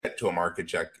to a market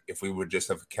check if we would just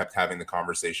have kept having the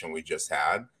conversation we just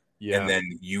had. Yeah. And then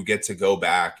you get to go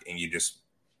back and you just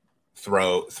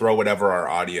throw whatever our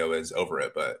audio is over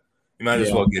it. But you might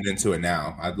as well get into it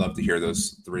now. I'd love to hear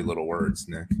those 3 little words,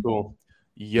 Nick. Cool.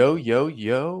 Yo, yo,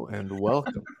 yo, and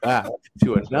welcome back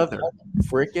to another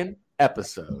freaking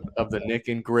episode of the Nick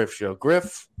and Griff Show.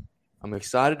 Griff, I'm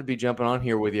excited to be jumping on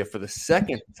here with you for the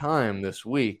second time this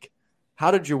week.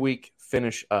 How did your week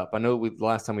finish up? I know the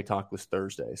last time we talked was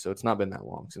Thursday, so it's not been that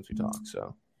long since we talked.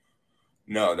 So,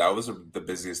 no, that was the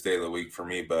busiest day of the week for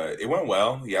me, but it went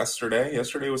well yesterday.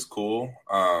 Yesterday was cool.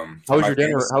 How was your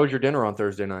dinner? How was your dinner on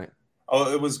Thursday night?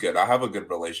 Oh, it was good. I have a good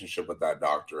relationship with that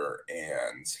doctor,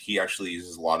 and he actually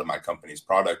uses a lot of my company's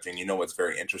product. And you know what's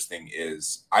very interesting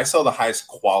is I sell the highest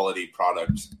quality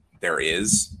product there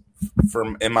is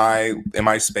from in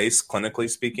my space, clinically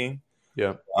speaking.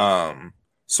 Yeah.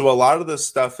 So a lot of this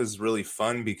stuff is really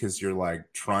fun because you're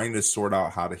like trying to sort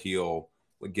out how to heal,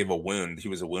 like give a wound. He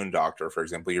was a wound doctor, for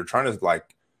example. You're trying to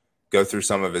like go through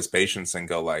some of his patients and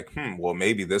go like, well,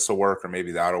 maybe this will work or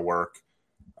maybe that'll work.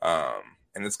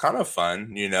 And it's kind of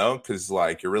fun, you know, because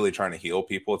like you're really trying to heal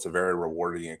people. It's a very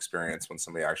rewarding experience when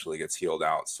somebody actually gets healed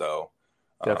out. So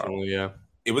definitely, yeah.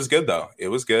 It was good though. It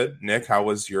was good. Nick, how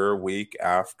was your week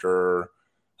after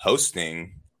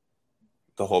hosting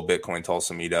the whole Bitcoin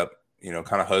Tulsa meetup? You know,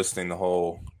 kind of hosting the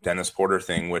whole Dennis Porter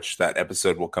thing, which that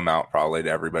episode will come out probably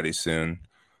to everybody soon.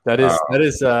 That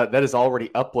is already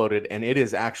uploaded, and it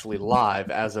is actually live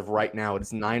as of right now.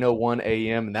 It's 9:01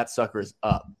 a.m. and that sucker is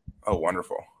up. Oh,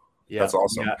 wonderful! Yeah, that's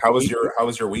awesome. Yeah. How was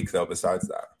your week though? Besides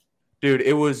that, dude,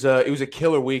 it was a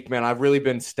killer week, man. I've really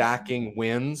been stacking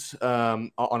wins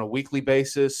on a weekly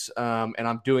basis, and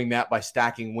I'm doing that by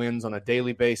stacking wins on a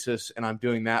daily basis, and I'm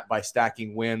doing that by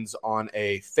stacking wins on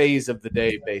a phase of the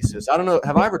day basis. I don't know.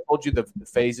 Have I ever told you the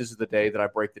phases of the day that I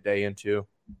break the day into?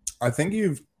 I think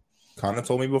you've kind of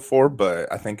told me before,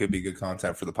 but I think it'd be good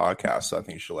content for the podcast, so I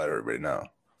think you should let everybody know.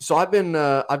 So I've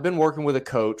been working with a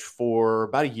coach for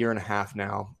about a year and a half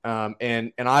now,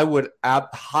 and I would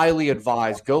highly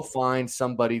advise go find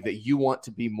somebody that you want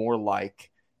to be more like,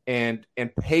 and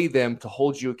pay them to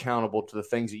hold you accountable to the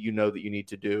things that you know that you need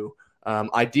to do.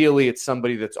 Ideally, it's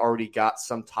somebody that's already got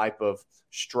some type of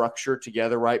structure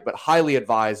together, right? But highly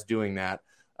advise doing that.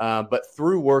 But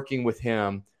through working with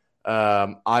him,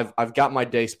 I've got my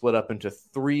day split up into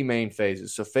 3 main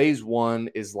phases. So phase 1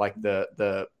 is like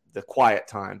the quiet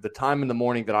time, the time in the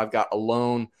morning that I've got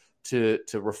alone to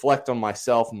reflect on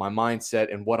myself and my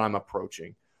mindset and what I'm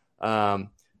approaching.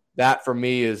 That for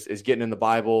me is getting in the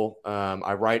Bible.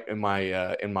 I write in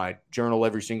my journal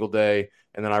every single day,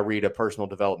 and then I read a personal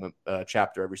development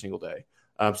chapter every single day.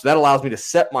 So that allows me to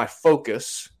set my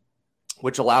focus,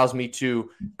 which allows me to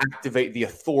activate the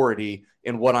authority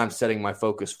in what I'm setting my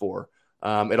focus for.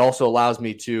 It also allows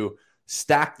me to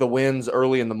stack the wins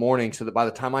early in the morning so that by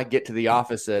the time I get to the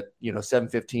office at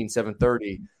 7:15,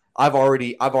 7:30, I've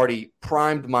already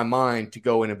primed my mind to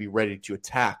go in and be ready to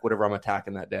attack whatever I'm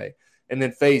attacking that day. And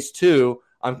then phase 2,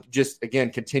 I'm just again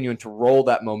continuing to roll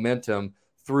that momentum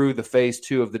through the phase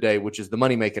 2 of the day, which is the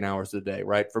money making hours of the day,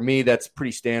 right? For me, that's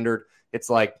pretty standard. It's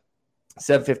like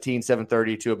 7:15,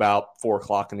 7:30 to about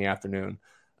 4:00 in the afternoon.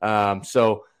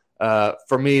 So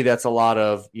for me, that's a lot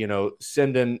of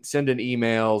sending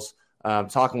emails.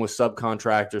 Talking with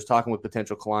subcontractors, talking with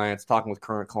potential clients, talking with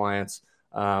current clients,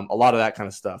 a lot of that kind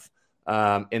of stuff.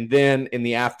 And then in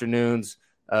the afternoons,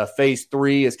 phase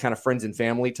 3 is kind of friends and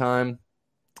family time.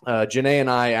 Janae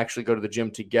and I actually go to the gym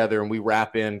together, and we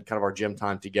wrap in kind of our gym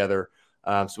time together.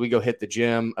 So we go hit the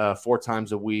gym 4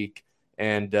 times a week,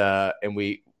 and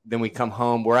we come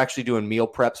home. We're actually doing meal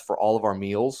preps for all of our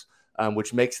meals,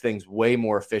 which makes things way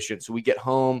more efficient. So we get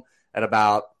home at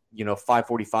about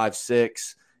 5:45,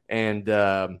 6. And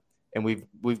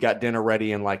we've got dinner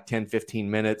ready in like 10,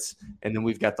 15 minutes. And then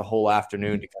we've got the whole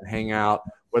afternoon to kind of hang out,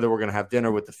 whether we're going to have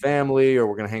dinner with the family or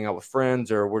we're going to hang out with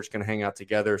friends or we're just going to hang out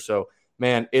together. So,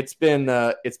 man, it's been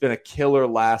a killer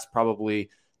last probably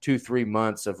 2-3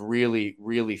 months of really,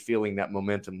 really feeling that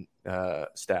momentum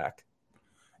stack.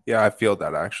 Yeah, I feel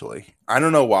that actually. I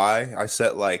don't know why I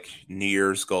set like New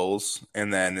Year's goals,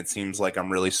 and then it seems like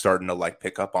I'm really starting to like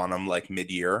pick up on them like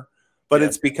mid-year. But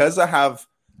it's because I have,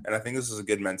 and I think this is a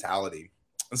good mentality.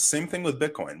 It's the same thing with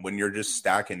Bitcoin. When you're just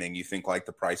stacking and you think like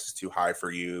the price is too high for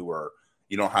you, or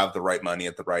you don't have the right money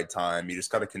at the right time, you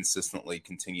just got to consistently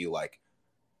continue like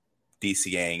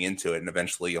DCAing into it, and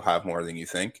eventually you'll have more than you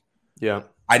think. Yeah.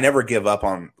 I never give up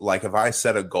on, like, if I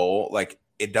set a goal, like,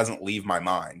 it doesn't leave my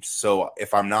mind. So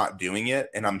if I'm not doing it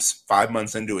and I'm 5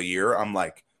 months into a year, I'm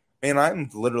like, man, I'm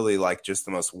literally like just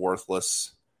the most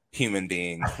worthless human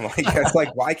being. Like it's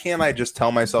like, why can't I just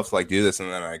tell myself to like do this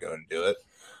and then I go and do it?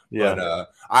 Yeah.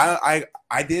 But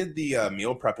I did the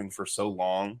meal prepping for so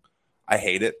long. I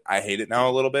hate it. I hate it now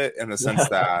a little bit in the sense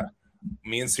that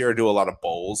me and Sierra do a lot of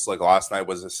bowls. Like last night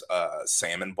was this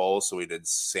salmon bowl, so we did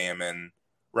salmon,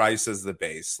 rice as the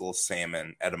base, little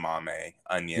salmon, edamame,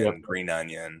 onion, green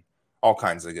onion, all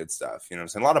kinds of good stuff. You know what I'm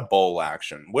saying? A lot of bowl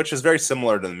action, which is very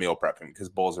similar to the meal prepping because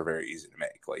bowls are very easy to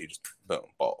make. Like you just boom,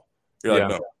 bowl. You're like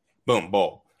boom, boom,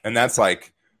 bowl. And that's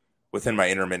like within my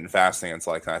intermittent fasting, it's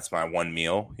like that's my one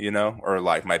meal, you know, or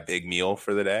like my big meal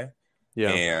for the day.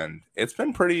 Yeah. And it's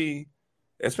been pretty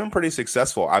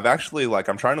successful. I've actually like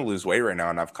I'm trying to lose weight right now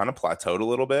and I've kind of plateaued a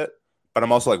little bit, but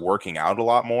I'm also like working out a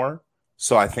lot more.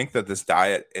 So I think that this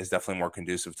diet is definitely more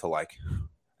conducive to like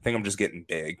I think I'm just getting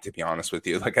big, to be honest with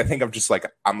you. Like I think I'm just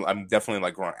like I'm definitely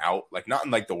like growing out, like not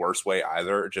in like the worst way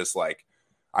either. Just like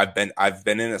I've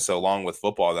been in it so long with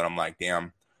football that I'm like,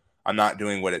 damn, I'm not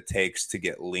doing what it takes to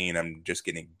get lean. I'm just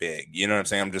getting big. You know what I'm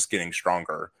saying? I'm just getting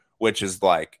stronger, which is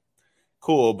like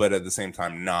cool, but at the same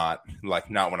time, not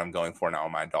what I'm going for now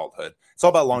in my adulthood. It's all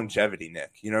about longevity,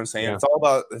 Nick. You know what I'm saying? Yeah.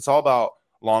 It's all about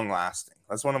long lasting.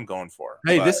 That's what I'm going for.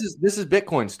 Hey, but this is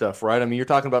Bitcoin stuff, right? I mean, you're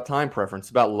talking about time preference,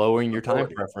 about lowering your time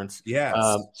preference.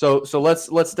 Yeah. So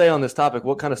let's stay on this topic.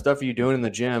 What kind of stuff are you doing in the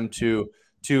gym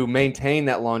to maintain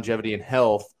that longevity and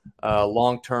health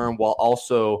long term, while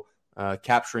also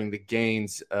capturing the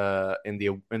gains and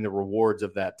the rewards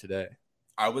of that today?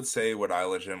 I would say what I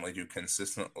legitimately do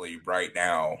consistently right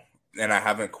now, and I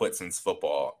haven't quit since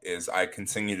football, is I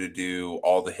continue to do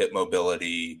all the hip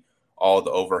mobility, all the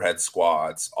overhead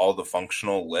squats, all the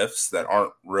functional lifts that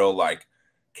aren't real like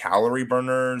calorie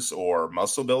burners or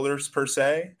muscle builders per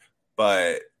se,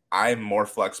 but I'm more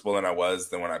flexible than I was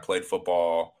than when I played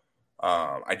football.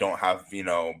 I don't have,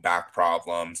 back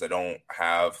problems. I don't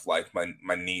have like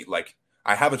my knee, like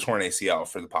I have a torn ACL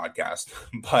for the podcast,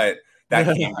 but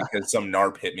that came because some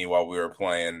NARP hit me while we were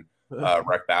playing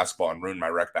rec basketball and ruined my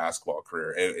rec basketball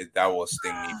career. That will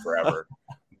sting me forever.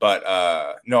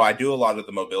 But no, I do a lot of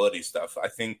the mobility stuff. I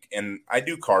think, and I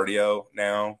do cardio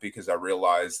now because I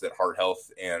realize that heart health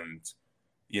and,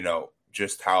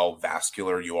 just how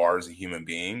vascular you are as a human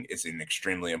being is an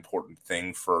extremely important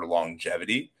thing for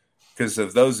longevity. Because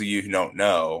of those of you who don't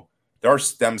know, there are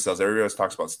stem cells. Everybody always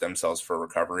talks about stem cells for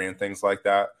recovery and things like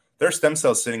that. There are stem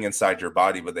cells sitting inside your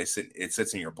body, but it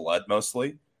sits in your blood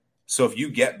mostly. So if you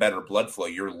get better blood flow,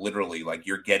 you're literally like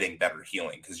you're getting better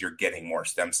healing because you're getting more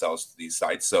stem cells to these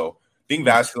sites. So being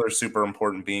vascular is super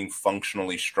important. Being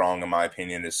functionally strong, in my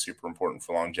opinion, is super important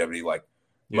for longevity. Like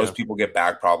most people get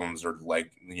back problems or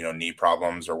like, knee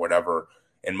problems or whatever.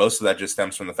 And most of that just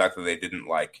stems from the fact that they didn't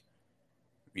like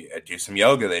do some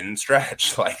yoga. They didn't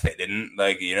stretch. Like they didn't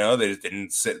they just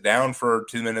didn't sit down for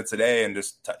 2 minutes a day and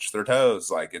just touch their toes.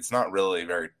 Like it's not really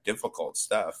very difficult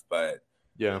stuff, but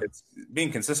it's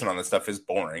being consistent on this stuff is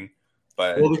boring.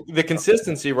 But the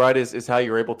consistency, right, is how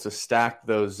you're able to stack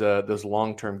those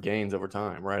long-term gains over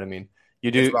time, right? I mean, you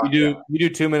do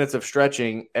 2 minutes of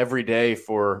stretching every day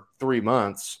for 3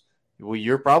 months. Well,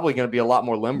 you're probably going to be a lot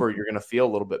more limber. You're going to feel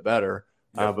a little bit better.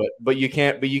 But you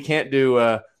can't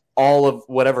do all of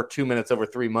whatever 2 minutes over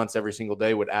 3 months every single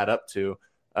day would add up to.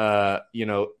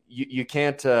 You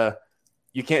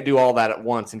can't do all that at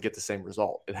once and get the same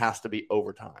result. It has to be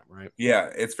over time, right? Yeah,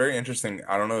 it's very interesting.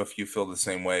 I don't know if you feel the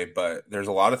same way, but there's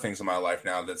a lot of things in my life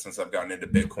now that since I've gotten into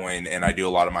Bitcoin and I do a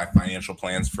lot of my financial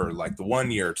plans for like the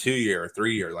 1 year, 2 year,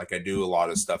 3 year, like I do a lot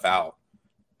of stuff out.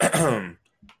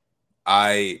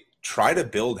 I try to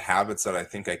build habits that I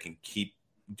think I can keep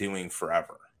doing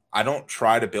forever. I don't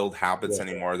try to build habits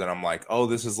anymore that I'm like, oh,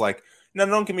 this is like, no,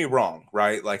 don't get me wrong,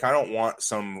 right? Like, I don't want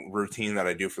some routine that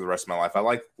I do for the rest of my life. I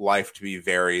like life to be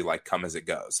very, like, come as it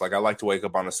goes. Like, I like to wake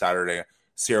up on a Saturday,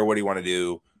 Sierra, what do you want to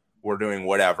do? We're doing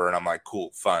whatever. And I'm like,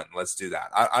 cool, fun. Let's do that.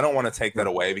 I don't want to take that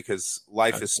away because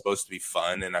life is supposed to be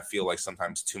fun. And I feel like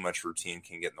sometimes too much routine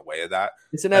can get in the way of that.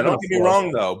 It's inevitable. Don't get me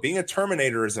wrong, though. Being a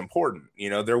Terminator is important.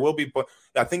 There will be,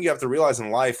 I think you have to realize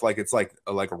in life, like, it's like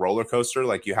a roller coaster.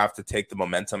 Like, you have to take the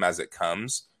momentum as it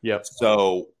comes. Yep.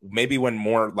 So maybe when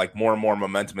more and more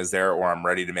momentum is there, or I'm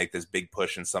ready to make this big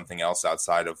push in something else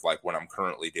outside of like what I'm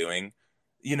currently doing,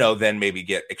 then maybe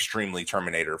get extremely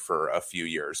Terminator for a few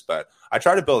years. But I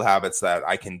try to build habits that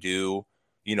I can do,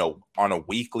 on a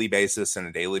weekly basis and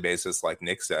a daily basis, like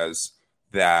Nick says,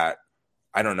 that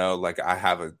I don't know, like I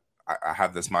have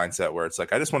this mindset where it's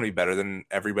like, I just want to be better than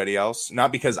everybody else,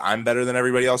 not because I'm better than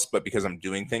everybody else, but because I'm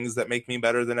doing things that make me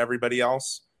better than everybody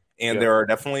else. And there are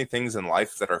definitely things in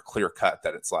life that are clear cut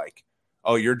that it's like,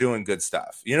 oh, you're doing good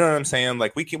stuff. You know what I'm saying?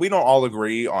 Like we don't all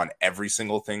agree on every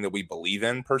single thing that we believe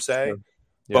in per se.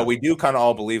 But we do kind of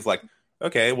all believe like,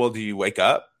 okay, well, do you wake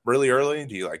up really early?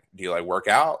 Do you like work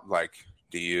out? Like,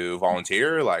 do you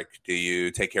volunteer? Like, do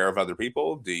you take care of other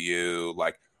people? Do you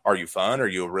like, are you fun? Are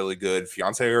you a really good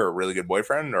fiance or a really good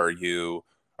boyfriend? Are you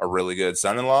a really good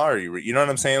son-in-law? Are you know what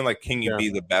I'm saying? Like, can you be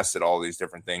the best at all these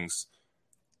different things?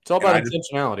 It's all about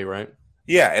intentionality, right?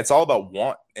 Yeah, it's all about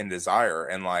want and desire.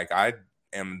 And like, I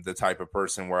am the type of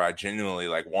person where I genuinely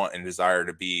like want and desire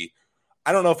to be.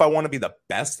 I don't know if I want to be the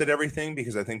best at everything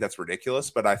because I think that's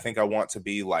ridiculous, but I think I want to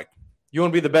be like. You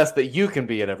want to be the best that you can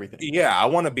be at everything. Yeah, I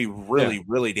want to be really,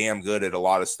 really damn good at a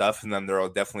lot of stuff, and then there will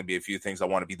definitely be a few things I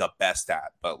want to be the best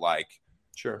at. But like,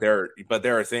 sure,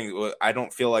 there are things. I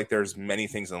don't feel like there's many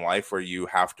things in life where you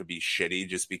have to be shitty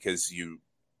just because you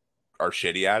are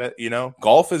shitty at it. You know,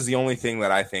 golf is the only thing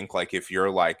that I think like if you're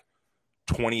like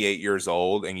 28 years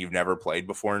old and you've never played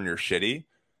before and you're shitty,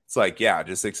 it's like, yeah,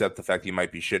 just accept the fact you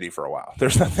might be shitty for a while.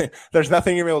 There's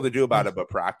nothing you're able to do about it but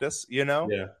practice. You know,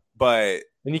 but.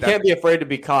 And you can't be afraid to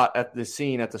be caught at the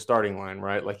scene at the starting line,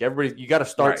 right? Like everybody, you got to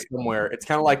start somewhere. It's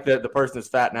kind of like the person that's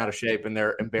fat and out of shape and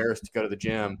they're embarrassed to go to the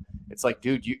gym. It's like,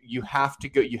 dude, you have to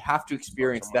go. You have to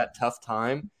experience that tough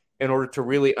time in order to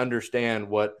really understand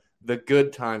what the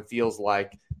good time feels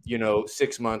like,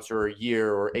 6 months or a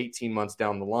year or 18 months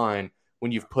down the line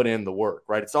when you've put in the work,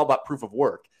 right? It's all about proof of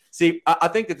work. See, I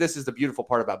think that this is the beautiful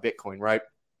part about Bitcoin, right?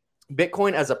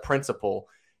 Bitcoin as a principle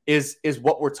is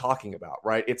what we're talking about,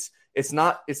 right? It's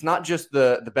not just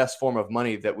the best form of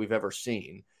money that we've ever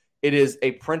seen. It is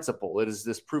a principle. It is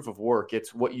this proof of work.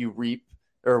 It's what you reap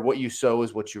or what you sow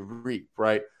is what you reap,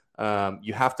 right?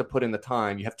 You have to put in the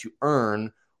time. You have to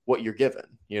earn what you're given,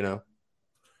 Yeah,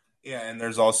 and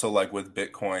there's also like with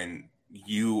Bitcoin,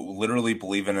 you literally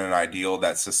believe in an ideal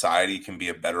that society can be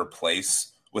a better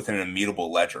place with an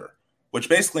immutable ledger. Which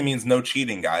basically means no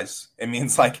cheating, guys. It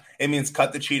means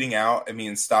cut the cheating out. It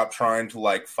means stop trying to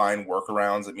like find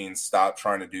workarounds. It means stop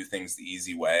trying to do things the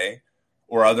easy way,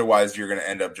 or otherwise you're going to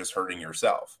end up just hurting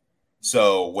yourself.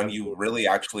 So when you really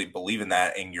actually believe in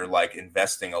that and you're like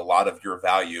investing a lot of your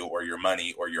value or your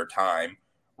money or your time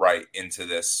right into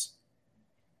this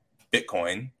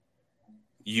Bitcoin,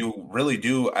 you really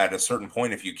do at a certain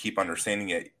point, if you keep understanding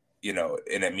it,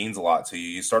 and it means a lot to you,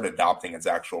 you start adopting its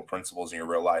actual principles in your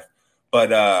real life.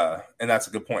 But, and that's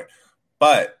a good point.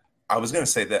 But I was going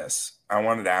to say this. I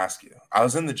wanted to ask you. I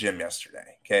was in the gym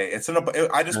yesterday. Okay.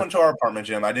 I just went to our apartment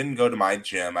gym. I didn't go to my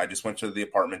gym. I just went to the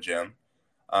apartment gym.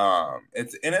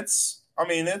 It's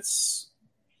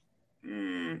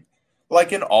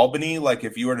like in Albany, like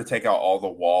if you were to take out all the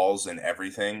walls and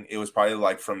everything, it was probably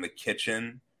like from the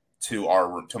kitchen to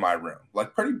my room,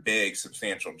 like pretty big,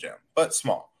 substantial gym, but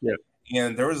small. Yeah.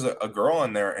 And there was a girl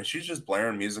in there and she's just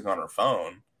blaring music on her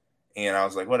phone. And I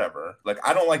was like, whatever. Like,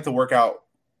 I don't like to work out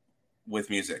with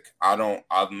music.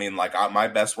 My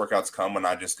best workouts come when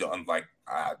I just go and like,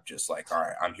 all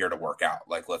right, I'm here to work out.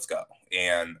 Like, let's go.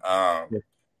 And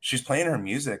she's playing her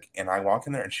music and I walk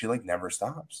in there and she like never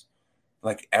stops.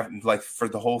 Like for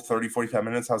the whole 30, 45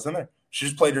 minutes I was in there, she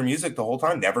just played her music the whole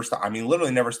time. Never stopped. I mean,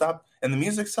 literally never stopped. And the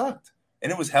music sucked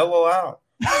and it was hella loud.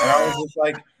 And I was just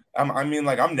like,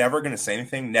 I'm never going to say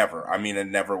anything. Never. I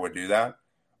never would do that.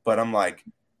 But I'm like,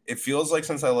 it feels like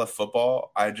since I left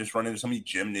football, I just run into so many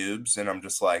gym noobs and I'm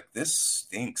just like, this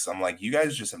stinks. I'm like, you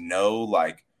guys just have no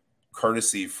like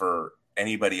courtesy for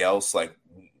anybody else like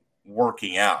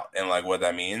working out and like what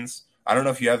that means. I don't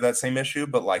know if you have that same issue,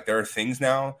 but like there are things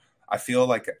now I feel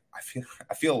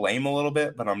lame a little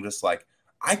bit, but I'm just like,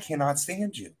 I cannot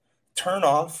stand you. Turn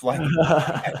off. Like,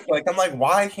 I'm like,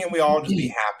 why can't we all just be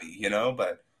happy?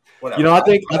 But whatever. I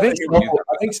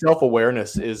think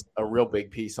self-awareness is a real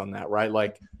big piece on that, right?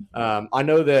 Like, I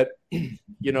know that,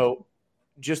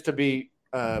 just to be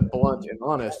blunt and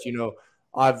honest,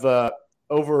 I've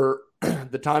over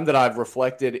the time that I've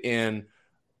reflected in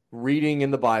reading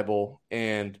in the Bible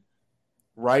and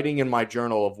writing in my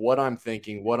journal of what I'm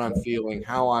thinking, what I'm feeling,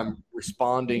 how I'm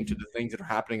responding to the things that are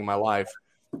happening in my life,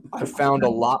 I've found a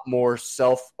lot more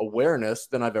self-awareness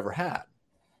than I've ever had.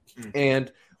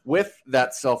 And with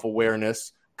that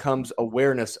self-awareness comes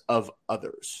awareness of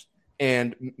others.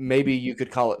 And maybe you could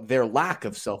call it their lack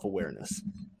of self-awareness.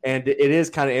 And it is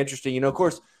kind of interesting, of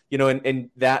course, in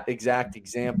that exact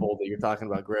example that you're talking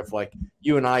about, Griff, like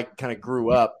you and I kind of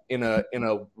grew up in a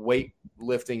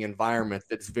weightlifting environment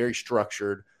that's very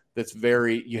structured,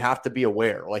 you have to be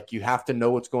aware, like you have to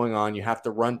know what's going on. You have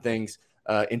to run things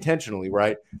intentionally.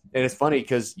 Right. And it's funny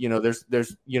because, there's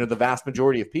the vast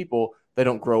majority of people, they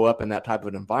don't grow up in that type of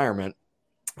an environment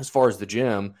as far as the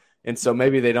gym. And so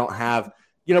maybe they don't have,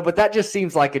 but that just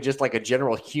seems like a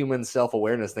general human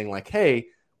self-awareness thing. Like, hey,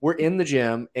 we're in the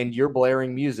gym and you're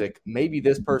blaring music. Maybe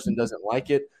this person doesn't like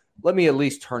it. Let me at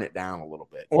least turn it down a little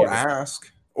bit. Or ask.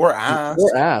 Or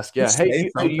ask. Yeah. Just Hey,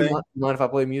 say do you mind if I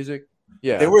play music?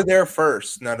 Yeah. They were there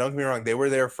first. Now, don't get me wrong. They were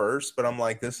there first, but I'm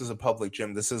like, this is a public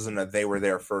gym. This isn't a they were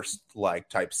there first like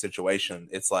type situation.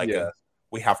 It's like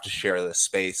we have to share this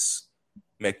space,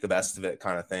 make the best of it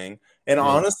kind of thing. And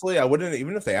honestly, I wouldn't,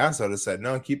 even if they asked, I would have said,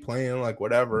 no, keep playing, like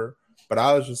whatever. But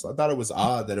I thought it was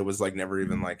odd that it was like never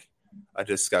even like a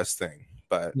discussed thing.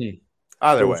 But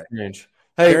either way. Strange.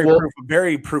 Hey,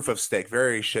 very proof of stake,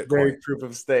 very shit. Very proof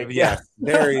of stake. Yeah,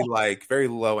 very very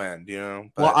low end, you know.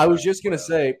 But, well, I was just gonna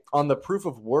say on the proof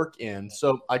of work end.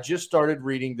 So I just started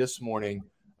reading this morning.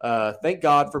 Thank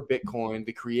God for Bitcoin,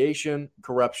 the creation,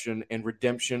 corruption, and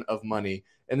redemption of money.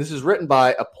 And this is written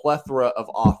by a plethora of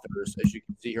authors, as you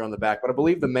can see here on the back. But I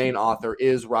believe the main author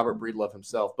is Robert Breedlove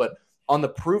himself. But on the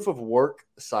proof of work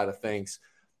side of things,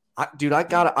 I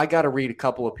gotta read a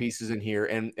couple of pieces in here,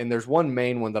 and there's one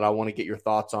main one that I want to get your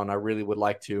thoughts on. I really would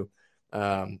like to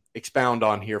expound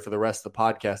on here for the rest of the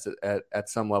podcast at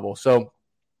some level. So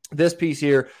this piece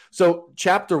here, so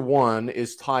chapter 1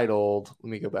 is titled. Let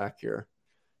me go back here.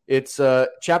 It's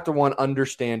chapter 1,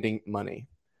 understanding money.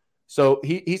 So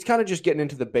he's kind of just getting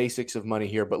into the basics of money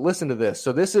here. But listen to this.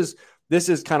 So this is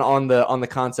kind of on the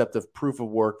concept of proof of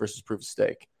work versus proof of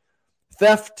stake.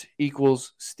 Theft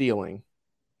equals stealing.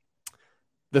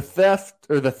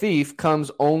 The thief comes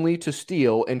only to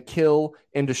steal and kill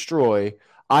and destroy.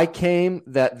 I came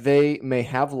that they may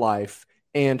have life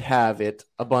and have it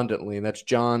abundantly. And that's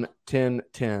John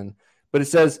 10:10. But it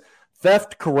says,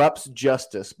 theft corrupts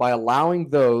justice by allowing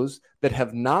those that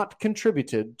have not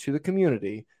contributed to the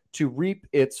community to reap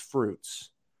its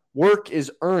fruits. Work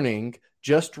is earning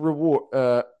just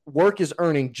rewards,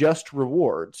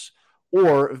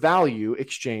 or value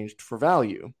exchanged for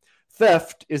value.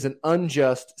 Theft is an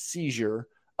unjust seizure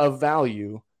of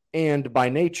value and by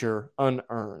nature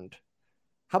unearned.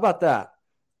 How about that?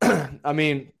 I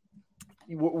mean,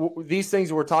 these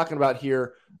things we're talking about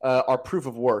here are proof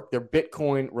of work. They're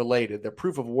Bitcoin related. They're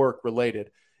proof of work related.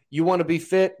 You want to be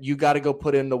fit, you got to go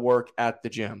put in the work at the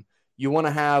gym. You want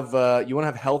to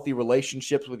have healthy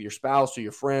relationships with your spouse or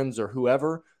your friends or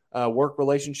whoever, work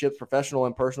relationships, professional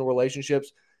and personal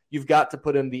relationships. You've got to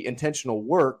put in the intentional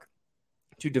work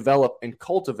to develop and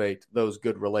cultivate those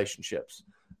good relationships.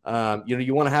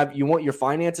 You want your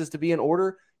finances to be in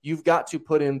order. You've got to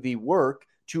put in the work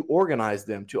to organize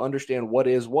them, to understand what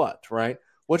is what, right?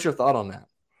 What's your thought on that?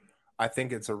 I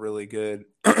think it's a really good,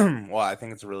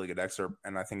 excerpt,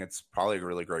 and I think it's probably a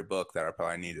really great book that I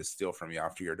probably need to steal from you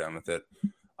after you're done with it.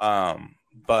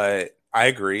 But I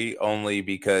agree only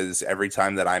because every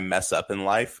time that I mess up in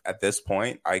life at this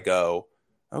point, I go,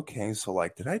 okay, so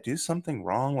like, did I do something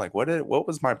wrong? Like, what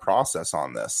was my process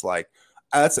on this? Like,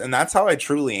 that's how I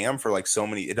truly am for like so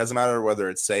many. It doesn't matter whether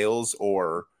it's sales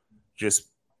or just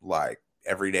like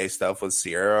everyday stuff with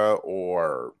Sierra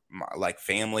or like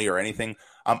family or anything.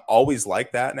 I'm always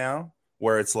like that now,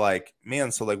 where it's like,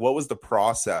 man, so like, what was the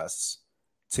process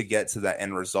to get to that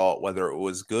end result, whether it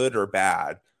was good or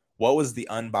bad? What was the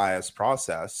unbiased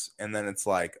process? And then it's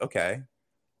like, okay,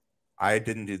 I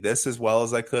didn't do this as well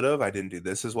as I could have. I didn't do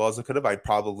this as well as I could have. I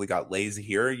probably got lazy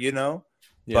here, you know,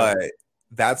 but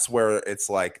that's where it's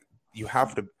like, you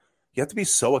have to be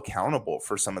so accountable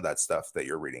for some of that stuff that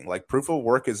you're reading. Like proof of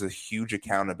work is a huge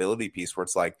accountability piece where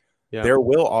it's like, there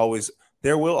will always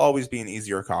be an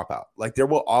easier cop out. Like there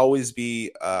will always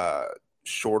be a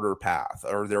shorter path,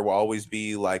 or there will always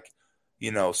be like,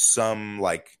 you know, some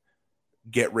like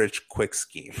get rich quick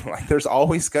scheme. Like there's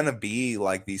always going to be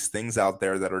like these things out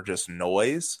there that are just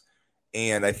noise.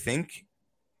 And I think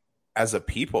as a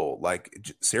people, like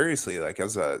seriously, like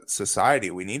as a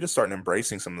society, we need to start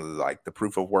embracing some of the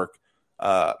proof of work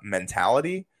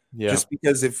mentality. Just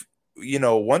because if, you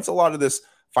know, once a lot of this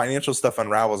financial stuff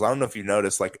unravels, I don't know if you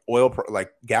noticed, like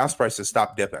like gas prices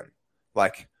stop dipping.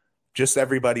 Like just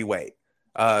everybody wait.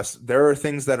 There are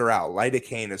things that are out.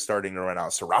 Lidocaine is starting to run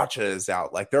out. Sriracha is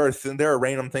out. Like there are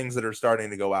random things that are starting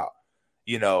to go out,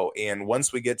 you know, and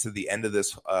once we get to the end of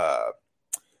this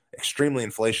extremely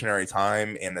inflationary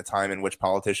time, and the time in which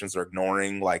politicians are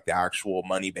ignoring like the actual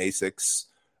money basics,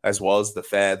 as well as the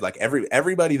Fed, like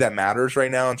everybody that matters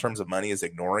right now in terms of money is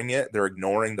ignoring it. They're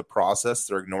ignoring the process.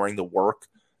 They're ignoring the work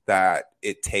that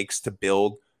it takes to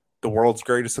build the world's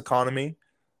greatest economy.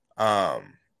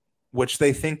 Which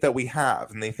they think that we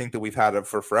have, and they think that we've had it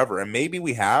for forever. And maybe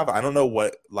we have. I don't know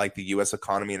what like the U.S.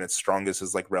 economy in its strongest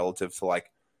is like relative to like,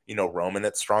 you know, Rome in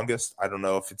its strongest. I don't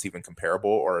know if it's even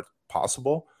comparable or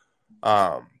possible.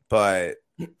 But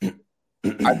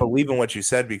I believe in what you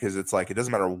said, because it's like, it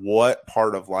doesn't matter what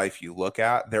part of life you look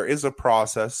at, there is a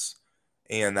process,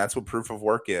 and that's what proof of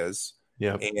work is.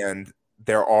 Yeah. And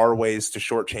there are ways to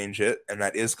shortchange it, and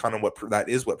that is kind of what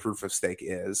proof of stake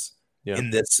is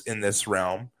in this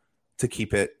realm, to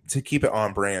keep it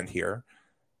on brand here.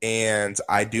 And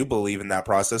I do believe in that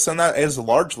process, and that is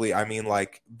largely, I mean,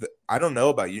 like, I don't know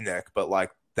about you, Nick, but like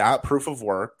that proof of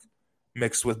work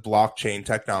mixed with blockchain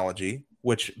technology,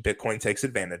 which Bitcoin takes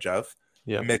advantage of,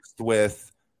 mixed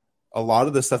with a lot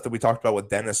of the stuff that we talked about with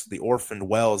Dennis, the orphaned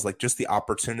wells, like just the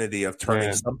opportunity of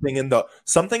turning something in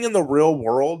the real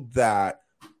world that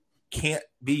can't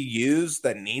be used,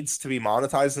 that needs to be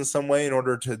monetized in some way in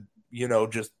order to,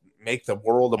 just make the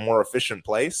world a more efficient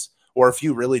place. Or if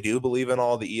you really do believe in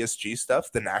all the ESG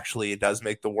stuff, then actually it does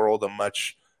make the world a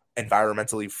much more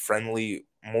environmentally friendly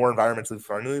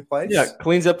place. Yeah,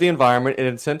 cleans up the environment.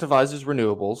 It incentivizes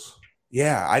renewables.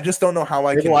 Yeah, I just don't know how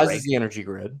I can stabilizes the energy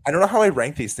grid. I don't know how I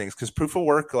rank these things, because proof of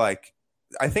work, like,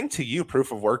 I think to you,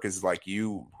 proof of work is like,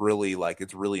 you really, like,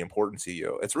 it's really important to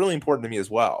you. It's really important to me as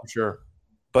well. Sure.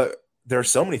 But there are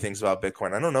so many things about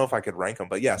Bitcoin. I don't know if I could rank them,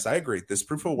 but yes, I agree. This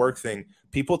proof of work thing,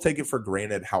 people take it for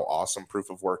granted how awesome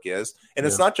proof of work is. And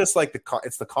it's not just like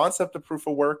it's the concept of proof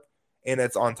of work, and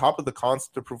it's on top of the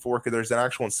concept of proof of work, there's an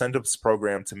actual incentives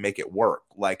program to make it work.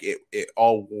 Like it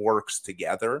all works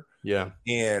together. Yeah.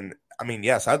 And I mean,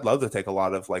 yes, I'd love to take a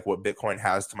lot of like what Bitcoin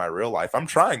has to my real life. I'm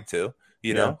trying to,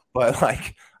 know, but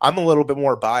like I'm a little bit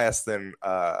more biased than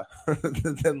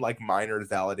than like miners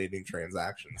validating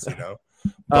transactions,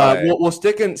 But, well,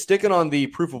 sticking on the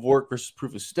proof of work versus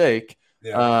proof of stake.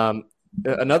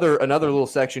 Another little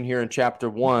section here in chapter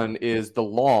 1 is the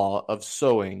law of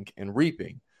sowing and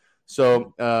reaping.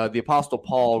 So the Apostle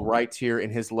Paul writes here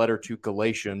in his letter to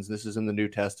Galatians. This is in the New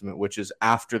Testament, which is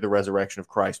after the resurrection of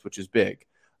Christ, which is big.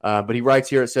 But he writes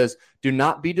here, it says, "Do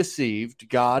not be deceived.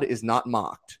 God is not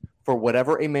mocked. For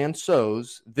whatever a man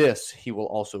sows, this he will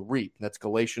also reap." That's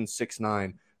Galatians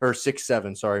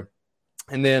 6:7, sorry.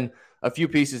 And then a few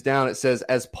pieces down, it says,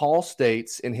 "As Paul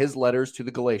states in his letters to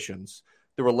the Galatians,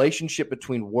 the relationship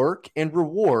between work and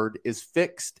reward is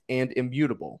fixed and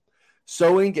immutable.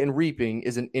 Sowing and reaping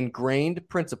is an ingrained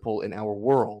principle in our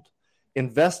world.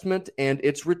 Investment and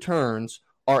its returns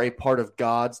are a part of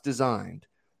God's design,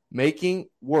 making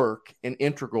work an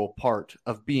integral part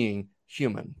of being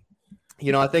human."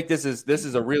 I think this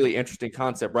is a really interesting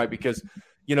concept, right? Because,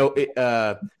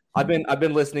 I've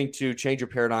been listening to Change Your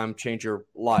Paradigm, Change Your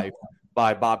Life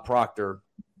by Bob Proctor,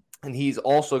 and he's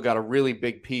also got a really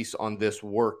big piece on this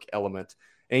work element.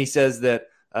 And he says that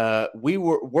we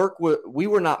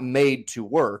were not made to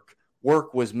work.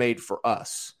 Work was made for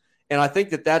us. And I think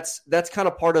that's kind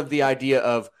of part of the idea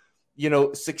of,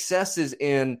 success is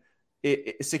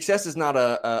success is not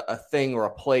a thing or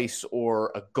a place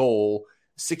or a goal.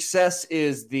 Success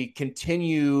is the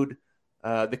continued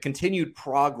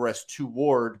progress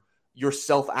toward your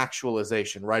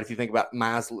self-actualization, right? If you think about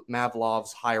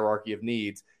Maslow's hierarchy of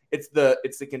needs, it's the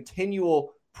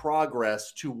continual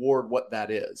progress toward what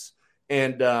that is.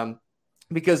 And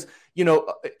because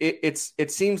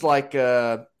it seems like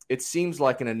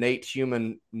an innate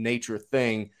human nature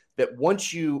thing that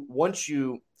once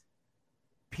you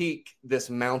peak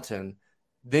this mountain,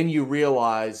 then you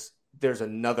realize there's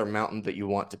another mountain that you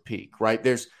want to peak, right?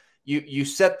 You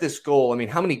set this goal. I mean,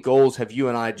 how many goals have you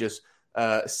and I just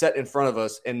set in front of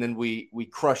us, and then we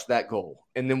crush that goal,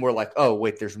 and then we're like, oh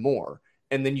wait, there's more,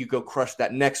 and then you go crush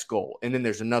that next goal, and then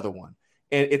there's another one,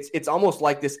 and it's almost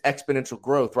like this exponential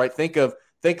growth, right? Think of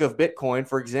Bitcoin,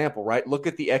 for example, right? Look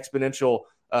at the exponential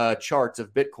charts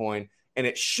of Bitcoin, and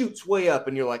it shoots way up,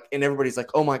 and you're like, and everybody's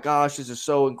like, oh my gosh, this is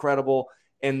so incredible,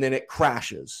 and then it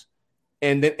crashes.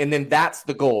 And then that's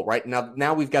the goal, right?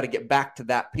 Now we've got to get back to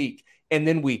that peak. And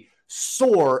then we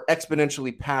soar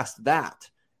exponentially past that.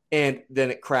 And then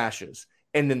it crashes.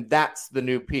 And then that's the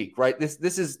new peak, right?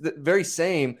 This is the very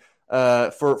same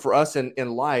for us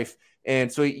in life.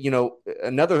 And so,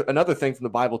 another thing from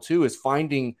the Bible too is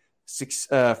finding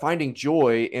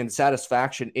joy and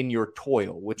satisfaction in your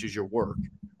toil, which is your work.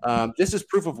 This is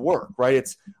proof of work, right?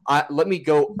 Let me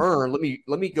go earn, let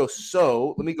me go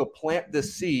sow, let me go plant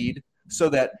this seed, so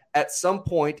that at some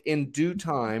point in due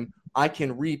time, I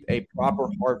can reap a proper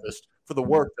harvest for the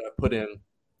work that I put in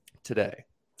today.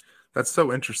 That's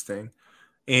so interesting.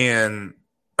 And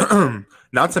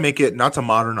not to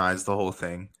modernize the whole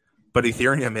thing, but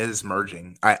Ethereum is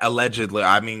merging. Allegedly,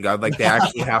 I mean, like they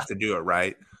actually have to do it,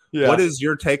 right? Yeah. What is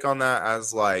your take on that?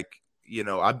 As like,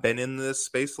 I've been in this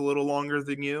space a little longer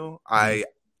than you. I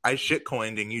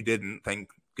shitcoined and you didn't.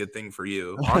 Good thing for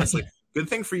you. Honestly. Good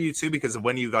thing for you too, because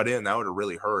when you got in, that would have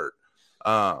really hurt.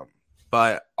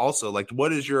 But also, like,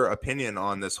 what is your opinion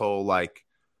on this whole, like,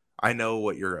 I know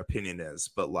what your opinion is,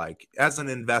 but like as an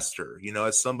investor,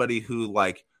 as somebody who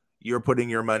like you're putting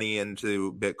your money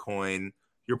into Bitcoin,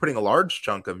 you're putting a large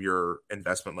chunk of your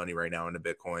investment money right now into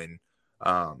Bitcoin.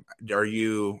 Are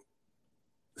you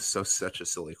such a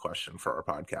silly question for our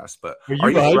podcast, but are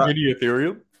you buying any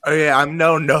Ethereum? Oh yeah,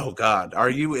 no, God.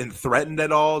 Are you threatened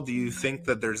at all? Do you think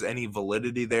that there's any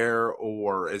validity there,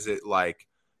 or is it like,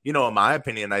 in my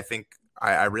opinion, I think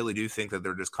I really do think that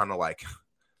they're just kind of like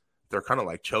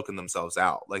choking themselves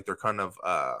out. Like they're kind of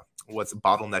what's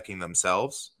bottlenecking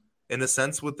themselves in a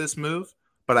sense with this move.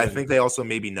 But I think they also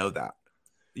maybe know that.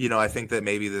 I think that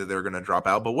maybe they're going to drop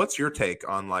out. But what's your take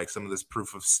on like some of this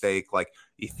proof of stake, like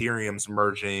Ethereum's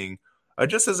merging?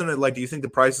 Just isn't it like, do you think the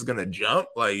price is going to jump?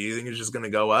 Like, you think it's just going to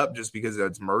go up just because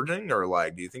it's merging, or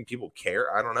like, do you think people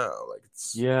care? I don't know.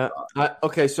 Like,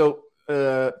 okay. So,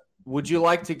 would you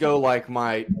like to go like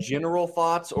my general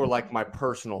thoughts or like my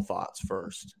personal thoughts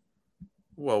first?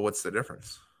 Well, what's the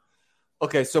difference?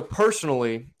 Okay, so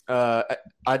personally,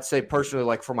 I'd say personally,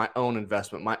 like for my own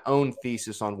investment, my own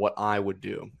thesis on what I would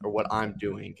do or what I'm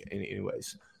doing,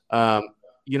 anyways. I'm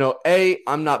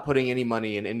not putting any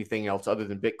money in anything else other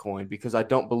than Bitcoin because I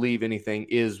don't believe anything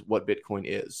is what Bitcoin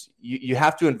is. You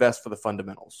have to invest for the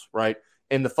fundamentals, right?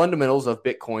 And the fundamentals of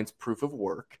Bitcoin's proof of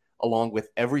work, along with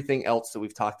everything else that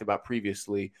we've talked about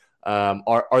previously,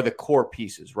 are the core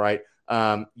pieces, right?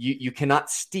 You cannot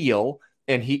steal.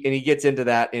 And he gets into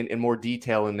that in more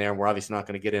detail in there. And we're obviously not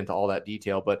going to get into all that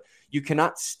detail, but you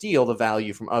cannot steal the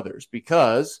value from others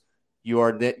because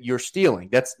you're stealing.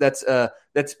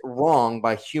 That's wrong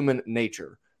by human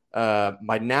nature.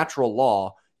 By natural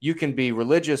law, you can be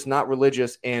religious, not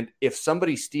religious, and if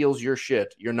somebody steals your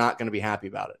shit, you're not going to be happy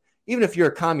about it. Even if you're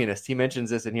a communist, he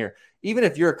mentions this in here. Even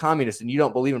if you're a communist and you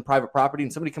don't believe in private property,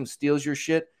 and somebody comes steals your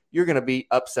shit, you're going to be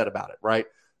upset about it, right?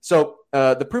 So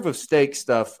the proof of stake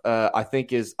stuff, I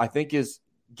think is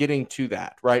getting to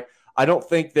that, right? I don't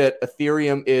think that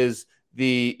Ethereum is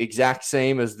the exact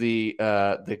same as the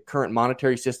current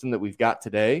monetary system that we've got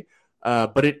today,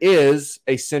 but it is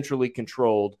a centrally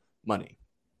controlled money.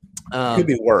 It could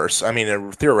be worse. I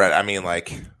mean, theoretically, I mean,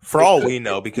 like for all we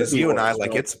know, because you and I,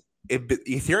 like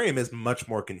Ethereum is much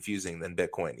more confusing than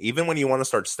Bitcoin. Even when you want to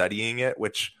start studying it,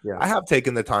 which I have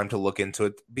taken the time to look into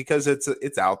it because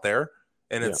it's out there.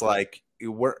 And it's like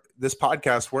this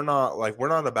podcast, we're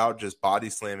not about just body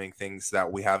slamming things that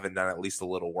we haven't done at least a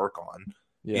little work on,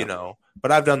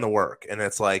 but I've done the work, and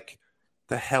it's like,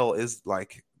 the hell is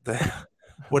like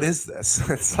what is this?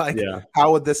 It's like,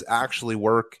 how would this actually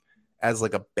work as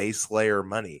like a base layer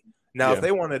money? Now, if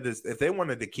they wanted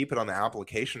to keep it on the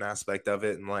application aspect of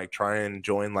it and like try and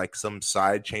join like some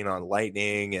side chain on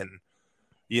Lightning and,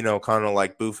 kind of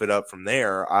like boof it up from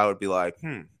there, I would be like,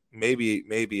 maybe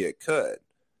it could.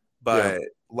 But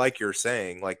like you're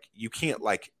saying, like you can't,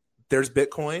 like there's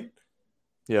Bitcoin.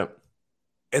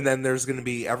 And then there's going to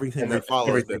be everything that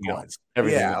follows Bitcoin.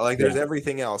 There's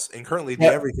everything else. And currently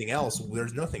everything else,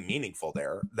 there's nothing meaningful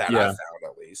there that I found,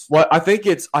 at least. Well, I think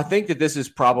that this is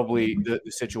probably the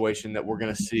situation that we're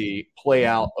going to see play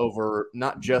out over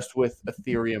not just with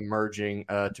Ethereum merging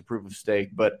to proof of stake,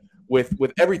 but with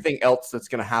everything else that's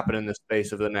going to happen in this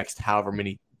space over the next however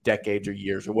many decades or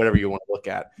years or whatever you want to look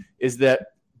at, is that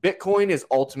Bitcoin is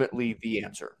ultimately the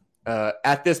answer.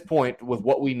 At this point, with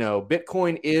what we know,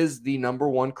 Bitcoin is the number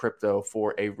one crypto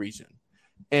for a reason.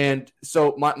 And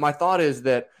so my thought is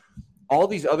that all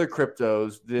these other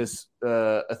cryptos, this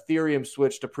Ethereum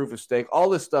switch to proof of stake, all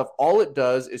this stuff, all it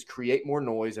does is create more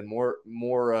noise and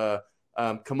more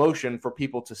commotion for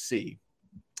people to see.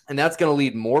 And that's going to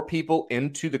lead more people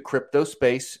into the crypto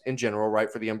space in general,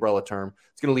 right? For the umbrella term,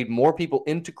 it's going to lead more people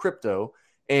into crypto.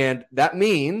 And that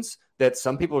means that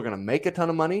some people are going to make a ton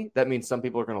of money. That means some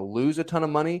people are going to lose a ton of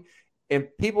money. And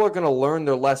people are going to learn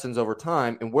their lessons over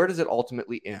time. And where does it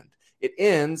ultimately end? It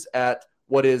ends at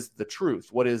what is the truth?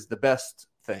 What is the best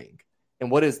thing? And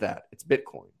what is that? It's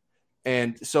Bitcoin.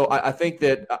 And so I think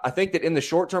that in the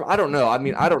short term, I don't know. I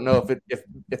mean, I don't know if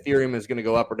Ethereum is going to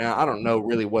go up or down. I don't know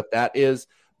really what that is.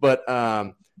 But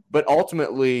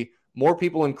ultimately, more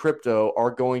people in crypto are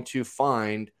going to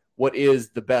find what is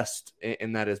the best,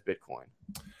 and that is Bitcoin.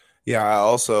 Yeah, I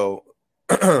also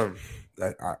I'm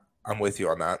with you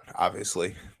on that,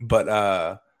 obviously.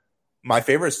 But my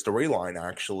favorite storyline,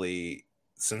 actually,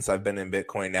 since I've been in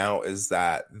Bitcoin now, is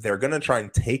that they're going to try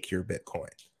and take your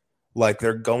Bitcoin. Like,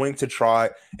 they're going to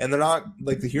try, and they're not,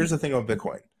 like, here's the thing about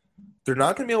Bitcoin. They're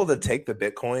not going to be able to take the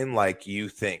Bitcoin like you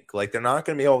think. Like, they're not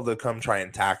going to be able to come try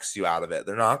and tax you out of it.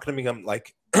 They're not going to become,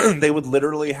 like, they would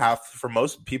literally have, for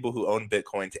most people who own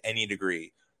Bitcoin to any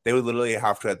degree, they would literally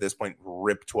have to, at this point,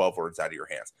 rip 12 words out of your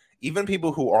hands. Even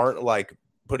people who aren't like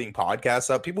putting podcasts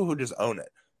up, people who just own it,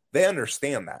 they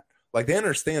understand that. Like, they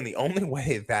understand the only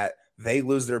way that they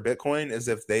lose their Bitcoin is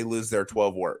if they lose their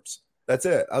 12 words. That's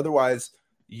it. Otherwise,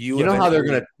 you know how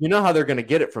they're gonna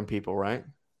get it from people, right?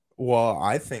 Well,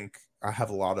 I think I have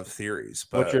a lot of theories.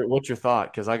 But what's your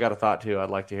thought? Because I got a thought too. I'd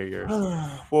like to hear yours.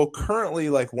 Well, currently,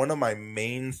 like, one of my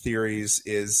main theories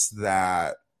is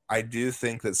that I do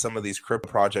think that some of these crypto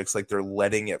projects, like, they're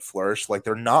letting it flourish. Like,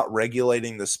 they're not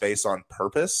regulating the space on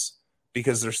purpose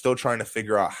because they're still trying to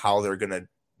figure out how they're going to,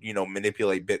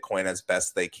 manipulate Bitcoin as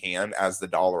best they can as the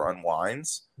dollar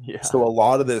unwinds. Yeah. So a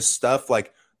lot of this stuff,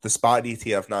 like the spot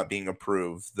ETF not being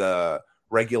approved, the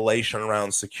regulation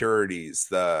around securities,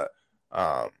 the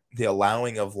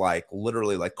allowing of, like,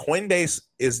 literally, like, Coinbase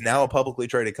is now a publicly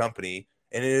traded company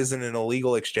and it isn't an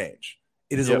illegal exchange.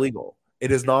 It is illegal.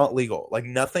 It is not legal. Like,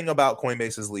 nothing about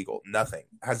Coinbase is legal. Nothing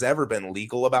has ever been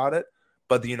legal about it.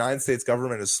 But the United States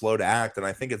government is slow to act. And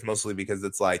I think it's mostly because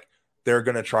it's like they're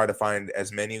going to try to find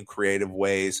as many creative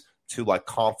ways to, like,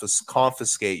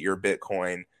 confiscate your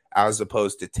Bitcoin as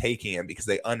opposed to taking it, because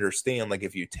they understand, like,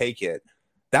 if you take it,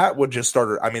 that would just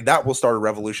that will start a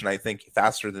revolution, I think,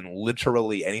 faster than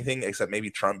literally anything except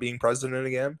maybe Trump being president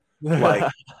again.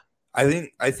 Like,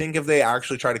 I think if they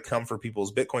actually try to come for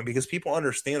people's Bitcoin, because people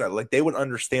understand that, like, they would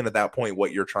understand at that point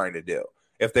what you're trying to do.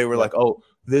 If they were like, oh,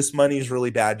 this money is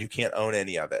really bad, you can't own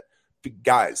any of it. But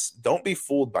guys, don't be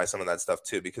fooled by some of that stuff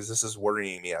too, because this is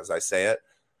worrying me as I say it.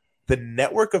 The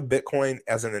network of Bitcoin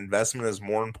as an investment is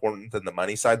more important than the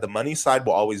money side. The money side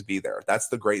will always be there. That's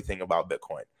the great thing about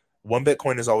Bitcoin. One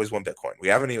Bitcoin is always one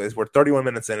Bitcoin. We're 31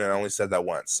 minutes in and I only said that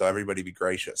once, so everybody be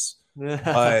gracious.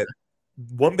 But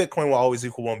one Bitcoin will always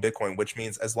equal one Bitcoin, which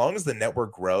means as long as the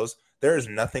network grows, there is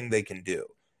nothing they can do.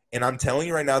 And I'm telling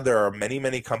you right now, there are many,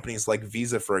 many companies like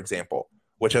Visa, for example,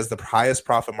 which has the highest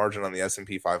profit margin on the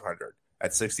S&P 500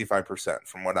 at 65%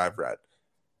 from what I've read.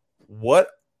 What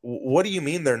do you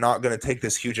mean they're not going to take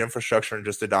this huge infrastructure and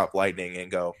just adopt Lightning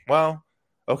and go, well,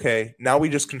 okay, now we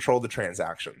just control the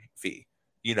transaction fee,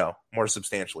 more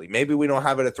substantially. Maybe we don't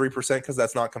have it at 3% because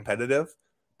that's not competitive.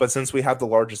 But since we have the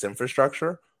largest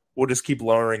infrastructure, we'll just keep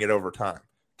lowering it over time.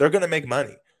 They're going to make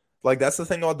money. Like, that's the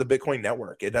thing about the Bitcoin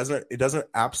network. It doesn't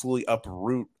absolutely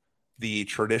uproot the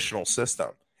traditional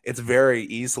system. It's very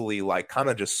easily, like, kind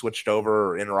of just switched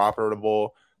over or interoperable.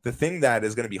 The thing that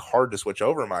is going to be hard to switch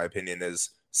over, in my opinion, is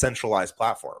centralized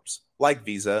platforms like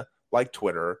Visa, like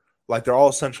Twitter. Like, they're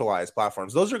all centralized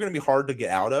platforms. Those are going to be hard to get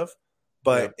out of,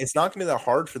 but it's not going to be that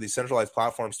hard for these centralized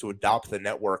platforms to adopt the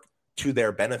network to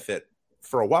their benefit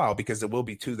for a while, because it will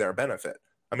be to their benefit.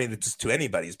 I mean, it's to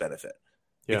anybody's benefit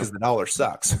because the dollar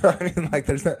sucks. I mean, like,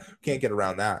 can't get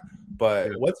around that.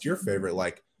 But what's your favorite,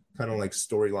 like, kind of like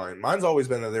storyline? Mine's always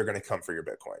been that they're going to come for your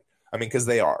Bitcoin. I mean, because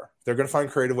they're going to find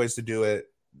creative ways to do it.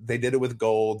 They did it with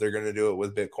gold. They're going to do it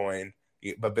with Bitcoin,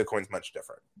 but Bitcoin's much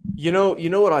different. You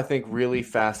know what I think really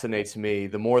fascinates me,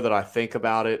 the more that I think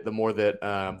about it, the more that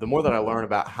I learn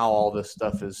about how all this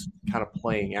stuff is kind of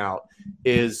playing out,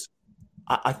 is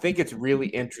I think it's really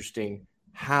interesting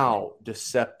how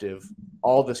deceptive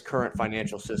all this current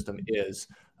financial system is.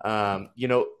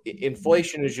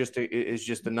 Inflation is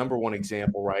just the number one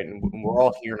example, right? And we're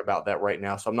all hearing about that right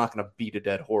now. So I'm not going to beat a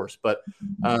dead horse, but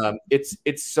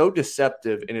it's so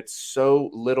deceptive, and it's so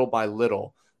little by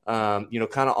little, kind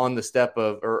of on the step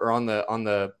of, or on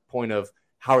the point of,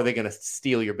 how are they going to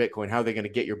steal your Bitcoin? How are they going to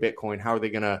get your Bitcoin? How are they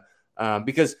going to,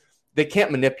 because they can't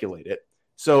manipulate it.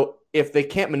 So if they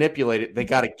can't manipulate it, they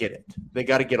got to get it. They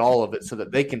got to get all of it so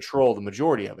that they control the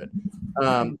majority of it.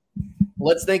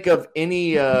 Let's think of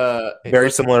any very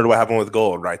similar to what happened with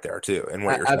gold right there too, and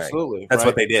what you're saying. Absolutely, that's right?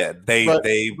 What they did.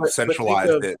 They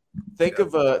centralized it. Think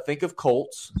of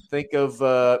Colts. Think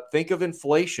of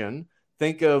inflation.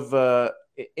 Think of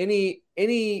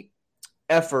any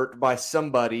effort by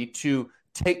somebody to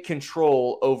take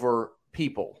control over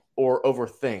people or over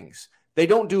things. They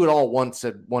don't do it all once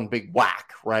at one big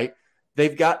whack, right?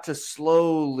 They've got to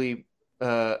slowly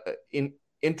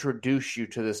introduce you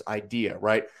to this idea,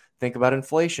 right? Think about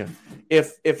inflation.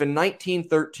 If in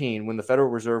 1913, when the Federal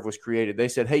Reserve was created, they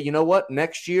said, hey, you know what?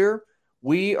 Next year,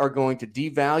 we are going to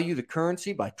devalue the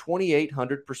currency by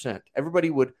 2,800%. Everybody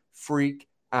would freak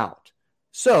out.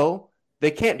 So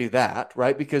they can't do that,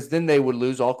 right? Because then they would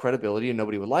lose all credibility and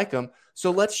nobody would like them.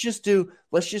 So let's just do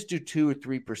 2 or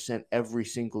 3% every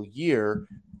single year.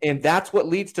 And that's what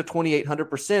leads to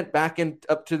 2,800% back in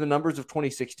up to the numbers of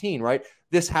 2016, right?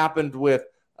 This happened with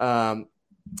COVID,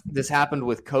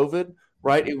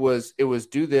 right? It was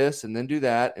do this and then do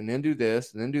that and then do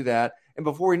this and then do that. And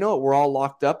before we know it, we're all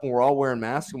locked up and we're all wearing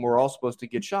masks and we're all supposed to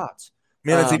get shots.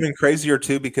 Man, it's even crazier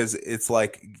too because it's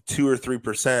like 2 or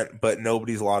 3%, but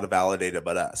nobody's allowed to validate it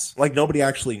but us. Like nobody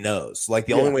actually knows. Like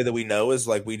the only way that we know is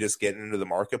like we just get into the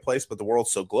marketplace, but the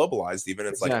world's so globalized. Even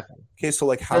it's like, okay, so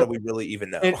like how do we really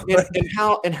even know?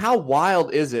 And how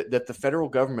wild is it that the federal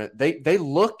government they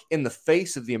look in the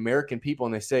face of the American people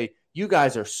and they say, you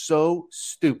guys are so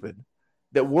stupid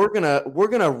that we're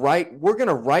gonna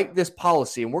write this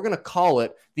policy and we're gonna call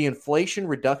it the Inflation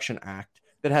Reduction Act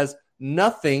that has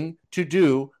nothing to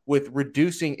do with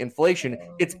reducing inflation.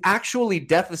 It's actually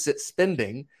deficit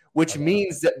spending, which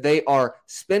means that they are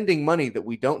spending money that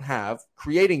we don't have,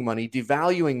 creating money,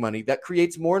 devaluing money that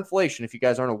creates more inflation. If you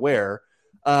guys aren't aware,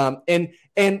 and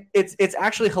it's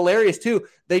actually hilarious too.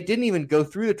 They didn't even go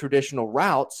through the traditional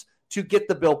routes to get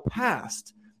the bill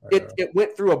passed. It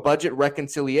went through a budget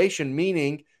reconciliation,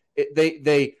 meaning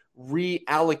they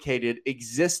reallocated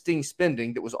existing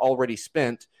spending that was already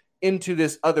spent into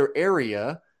this other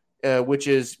area, which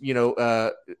is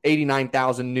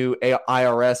 89,000 new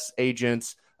IRS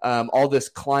agents, all this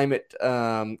climate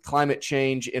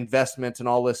change investments and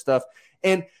all this stuff.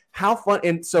 And how fun!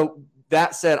 And so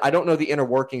that said, I don't know the inner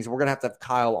workings. We're going to have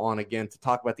Kyle on again to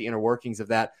talk about the inner workings of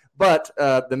that. But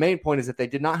the main point is that they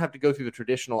did not have to go through the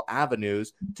traditional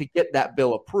avenues to get that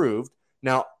bill approved.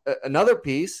 Now, another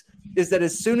piece is that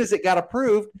as soon as it got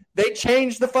approved, they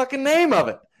changed the fucking name of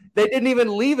it. They didn't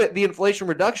even leave it the Inflation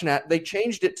Reduction Act. They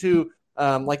changed it to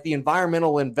like the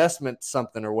Environmental Investment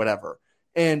something or whatever.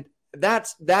 And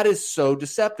that is so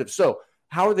deceptive. So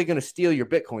how are they going to steal your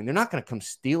Bitcoin? They're not going to come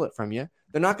steal it from you.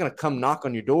 They're not going to come knock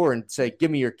on your door and say, give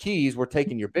me your keys, we're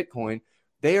taking your Bitcoin.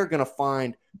 They are going to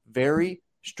find very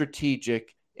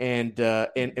strategic and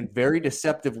very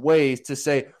deceptive ways to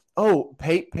say, oh,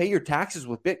 pay your taxes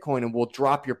with Bitcoin and we'll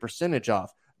drop your percentage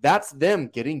off. That's them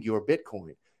getting your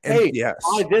Bitcoin. Hey,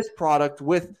 buy this product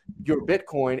with your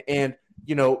Bitcoin, and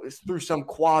through some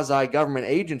quasi government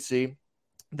agency,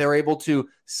 they're able to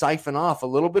siphon off a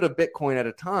little bit of Bitcoin at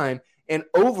a time. And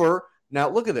now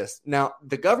look at this. Now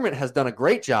the government has done a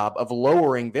great job of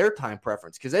lowering their time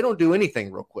preference because they don't do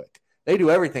anything real quick. They do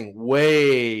everything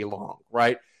way long,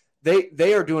 right?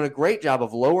 They are doing a great job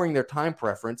of lowering their time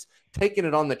preference, taking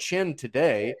it on the chin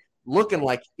today, looking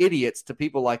like idiots to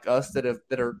people like us that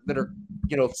are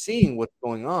seeing what's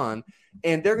going on,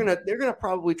 and they're gonna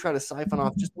probably try to siphon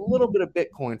off just a little bit of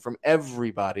Bitcoin from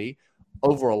everybody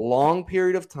over a long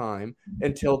period of time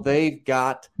until they've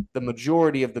got the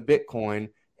majority of the Bitcoin,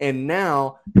 and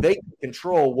now they can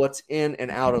control what's in and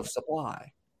out of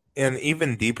supply. And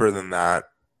even deeper than that,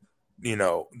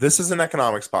 this is an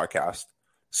economics podcast,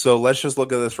 so let's just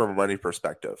look at this from a money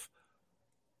perspective.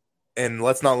 And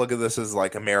let's not look at this as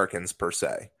like Americans per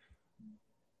se.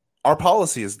 Our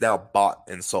policy is now bought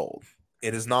and sold.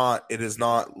 It is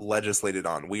not legislated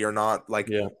on. We are not like,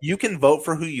 you can vote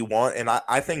for who you want. And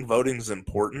I think voting is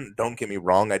important. Don't get me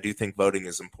wrong. I do think voting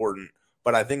is important,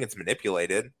 but I think it's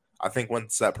manipulated. I think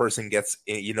once that person gets,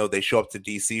 they show up to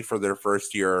DC for their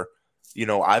first year,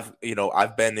 I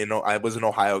was an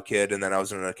Ohio kid and then I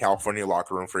was in a California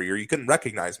locker room for a year. You couldn't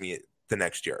recognize me the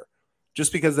next year.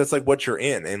 Just because that's like what you're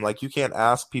in. And like, you can't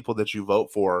ask people that you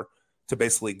vote for to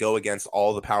basically go against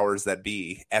all the powers that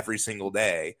be every single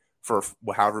day for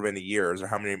however many years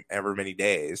or ever many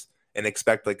days and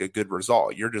expect like a good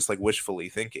result. You're just like wishfully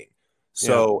thinking.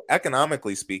 So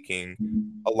economically speaking,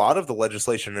 a lot of the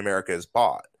legislation in America is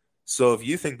bought. So if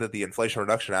you think that the Inflation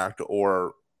Reduction Act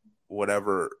or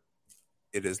whatever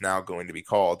it is now going to be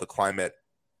called, the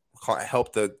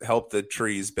help the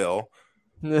trees bill,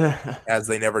 as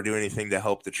they never do anything to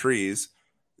help the trees,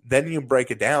 then you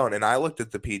break it down. And I looked at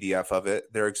the PDF of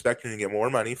it. They're expecting to get more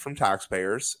money from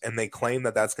taxpayers, and they claim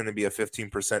that that's going to be a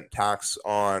 15% tax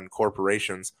on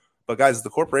corporations. But guys, the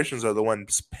corporations are the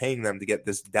ones paying them to get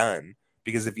this done,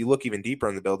 because if you look even deeper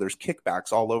in the bill, there's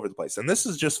kickbacks all over the place. And this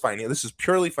is just this is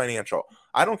purely financial.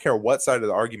 I don't care what side of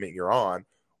the argument you're on.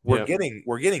 We're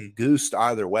getting goosed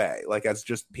either way. Like, as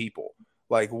just people,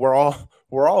 like we're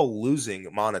all losing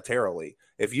monetarily.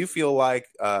 If you feel like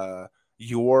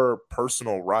your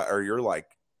personal right or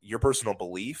your personal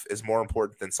belief is more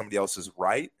important than somebody else's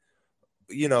right,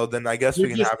 then I guess we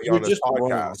can have you on this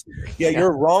podcast.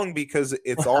 You're wrong, because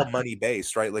it's all money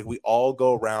based, right? Like, we all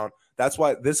go around. That's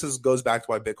why goes back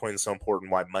to why Bitcoin is so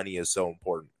important, why money is so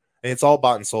important. And it's all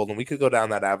bought and sold. And we could go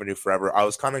down that avenue forever. I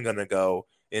was kind of going to go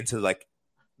into like,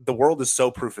 the world is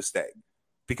so proof of stake,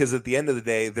 because at the end of the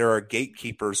day, there are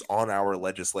gatekeepers on our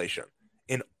legislation.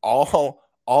 And all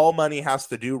money has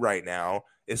to do right now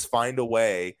is find a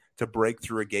way to break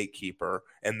through a gatekeeper,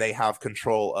 and they have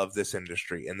control of this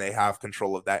industry and they have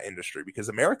control of that industry, because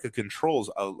America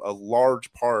controls a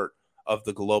large part of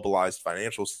the globalized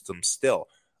financial system still.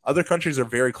 Other countries are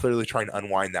very clearly trying to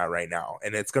unwind that right now,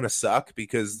 and it's going to suck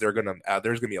because there's going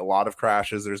to be a lot of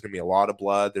crashes. There's going to be a lot of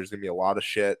blood. There's going to be a lot of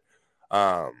shit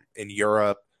in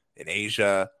Europe, in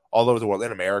Asia, all over the world,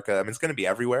 in America. I mean, it's going to be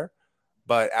everywhere.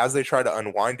 But as they try to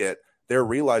unwind it, they're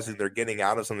realizing they're getting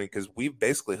out of something because we've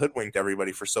basically hoodwinked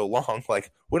everybody for so long.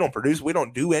 Like, we don't produce, we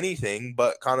don't do anything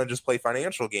but kind of just play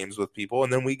financial games with people,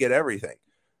 and then we get everything.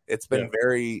 It's been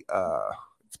very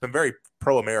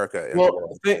pro-America.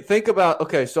 Well, think about,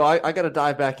 okay, so I got to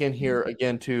dive back in here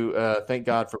again to thank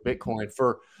God for Bitcoin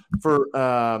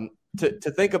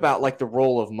to think about like the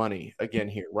role of money again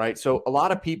here, right? So a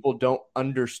lot of people don't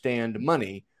understand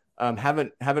money,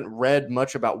 haven't read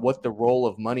much about what the role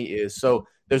of money is. So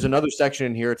there's another section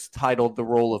in here. It's titled "The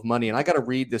Role of Money," and I got to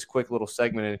read this quick little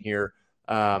segment in here,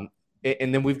 and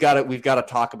then we've got to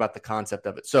talk about the concept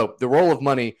of it. So the role of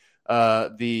money.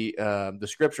 The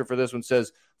scripture for this one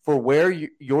says, "For where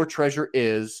your treasure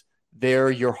is,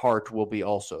 there your heart will be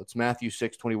also." It's Matthew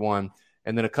 6:21,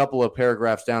 and then a couple of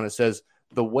paragraphs down it says,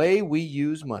 "The way we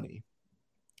use money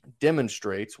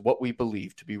demonstrates what we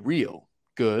believe to be real,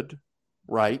 good,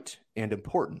 right, and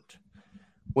important.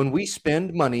 When we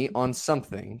spend money on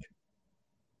something,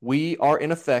 we are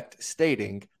in effect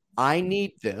stating, 'I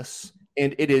need this,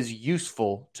 and it is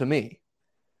useful to me.'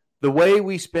 The way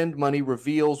we spend money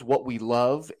reveals what we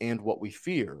love and what we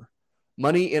fear.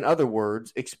 Money, in other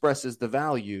words, expresses the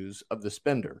values of the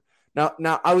spender."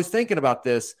 Now I was thinking about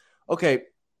this. Okay,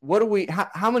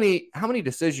 how many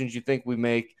decisions you think we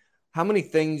make? How many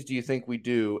things do you think we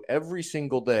do every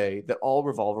single day that all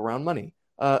revolve around money?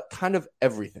 Kind of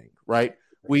everything, right?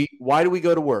 Why do we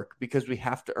go to work? Because we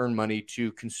have to earn money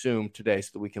to consume today so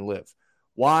that we can live.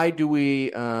 Why do we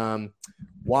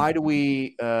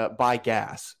buy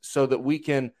gas? So that we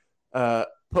can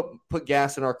put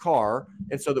gas in our car,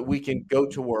 and so that we can go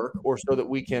to work, or so that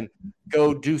we can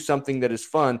go do something that is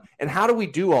fun. And how do we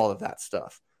do all of that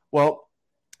stuff? Well,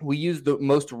 we use the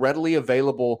most readily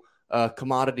available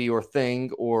commodity or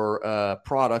thing or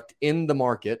product in the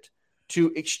market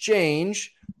to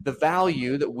exchange the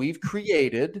value that we've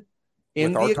created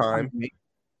in the economy,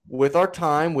 with our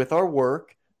time, with our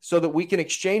work, so that we can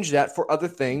exchange that for other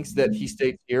things that he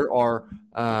states here are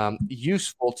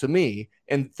useful to me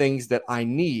and things that I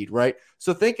need, right?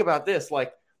 So think about this,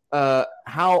 like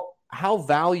how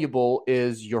valuable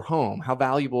is your home? How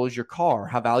valuable is your car?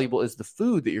 How valuable is the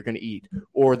food that you're going to eat,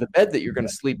 or the bed that you're going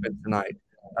to sleep in tonight?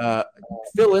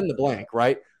 Fill in the blank,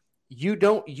 right? You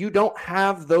don't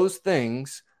have those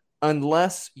things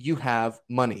unless you have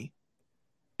money.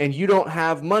 And you don't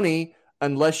have money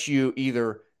unless you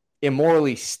either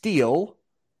immorally steal,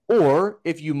 or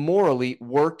if you morally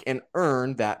work and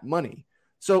earn that money.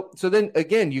 So then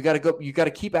again, you got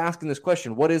to keep asking this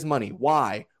question: what is money?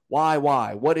 Why?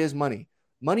 What is money?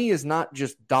 Money is not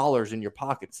just dollars in your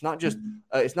pocket. It's not just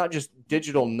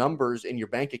digital numbers in your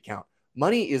bank account.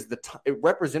 Money is it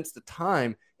represents the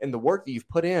time and the work that you've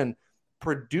put in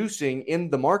producing in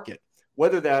the market.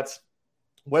 Whether that's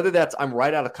I'm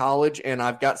right out of college and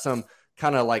I've got some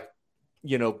kind of like,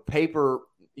 paper,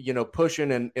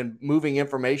 pushing and moving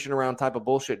information around type of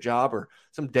bullshit job, or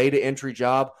some data entry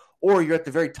job, or you're at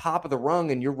the very top of the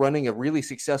rung and you're running a really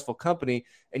successful company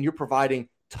and you're providing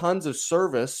tons of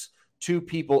service to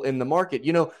people in the market.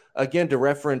 Again, to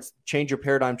reference Change Your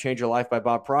Paradigm, Change Your Life by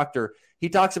Bob Proctor, he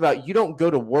talks about you don't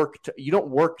work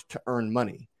to earn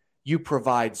money. You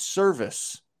provide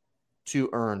service to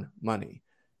earn money.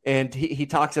 And he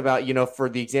talks about, for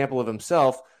the example of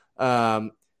himself,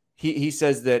 he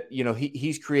says that,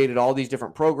 he's created all these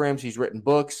different programs. He's written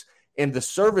books, and the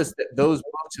service that those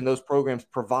books and those programs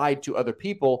provide to other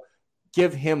people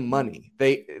give him money.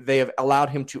 They have allowed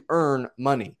him to earn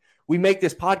money. We make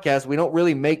this podcast. We don't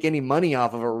really make any money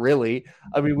off of it, really.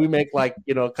 I mean, we make like,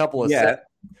 a couple of cents.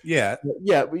 Yeah.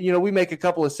 We make a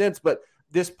couple of cents, but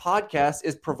this podcast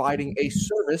is providing a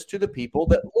service to the people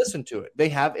that listen to it. They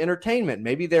have entertainment.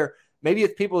 Maybe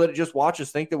it's people that just watch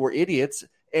us think that we're idiots,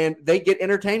 and they get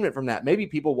entertainment from that. Maybe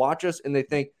people watch us and they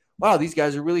think, wow, these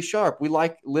guys are really sharp. We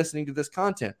like listening to this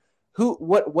content.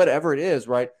 Whatever it is,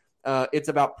 right? It's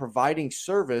about providing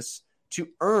service to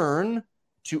earn.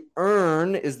 To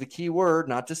earn is the key word,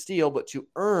 not to steal, but to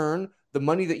earn the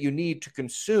money that you need to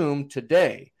consume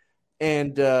today.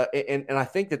 And I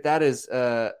think that is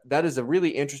a really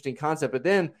interesting concept. But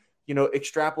then,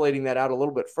 extrapolating that out a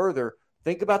little bit further,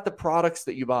 think about the products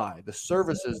that you buy, the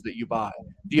services that you buy.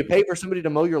 Do you pay for somebody to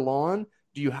mow your lawn?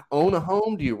 Do you own a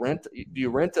home? Do you rent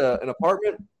an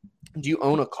apartment? Do you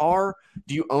own a car?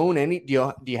 Do you own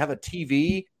do you have a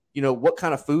TV? What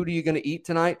kind of food are you going to eat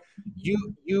tonight?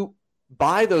 You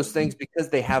buy those things because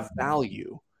they have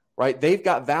value, right? They've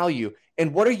got value.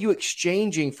 And what are you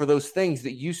exchanging for those things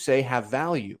that you say have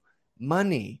value?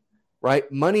 Money, right?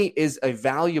 Money is a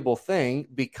valuable thing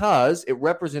because it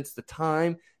represents the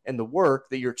time and the work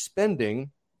that you're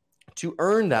expending to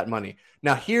earn that money.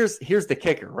 Now, here's the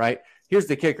kicker, right? Here's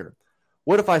the kicker.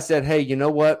 What if I said, hey, you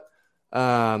know what?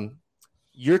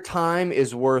 Your time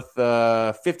is worth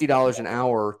 $50 an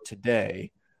hour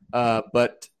today,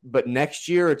 but next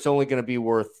year it's only going to be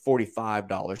worth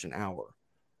 $45 an hour.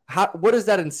 What does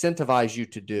that incentivize you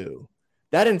to do?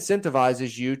 That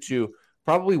incentivizes you to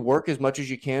probably work as much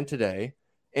as you can today.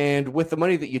 And with the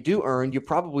money that you do earn, you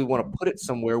probably want to put it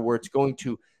somewhere where it's going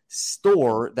to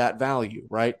store that value,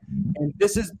 right? And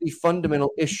this is the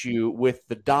fundamental issue with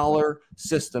the dollar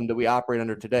system that we operate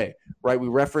under today, right? We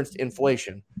referenced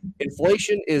inflation.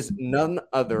 Inflation is none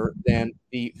other than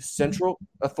the central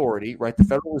authority, right? The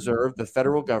Federal Reserve, the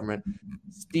federal government,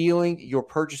 stealing your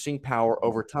purchasing power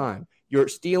over time. You're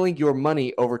stealing your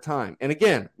money over time. And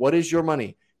again, what is your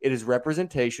money? It is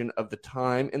representation of the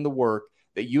time and the work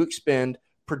that you expend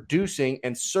producing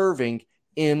and serving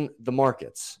in the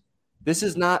markets. This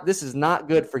is not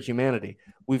good for humanity.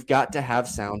 We've got to have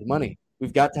sound money.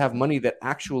 We've got to have money that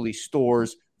actually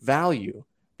stores value,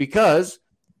 because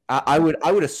I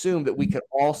would assume that we could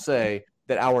all say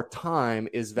that our time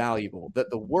is valuable, that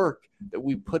the work that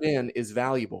we put in is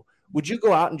valuable. Would you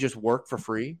go out and just work for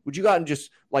free? Would you go out and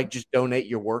just donate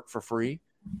your work for free?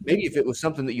 Maybe if it was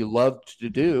something that you loved to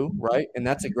do, right? And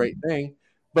that's a great thing.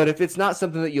 But if it's not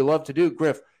something that you love to do,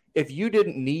 Griff, if you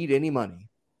didn't need any money,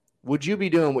 would you be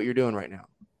doing what you're doing right now?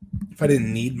 If I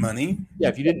didn't need money? Yeah,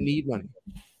 if you didn't need money.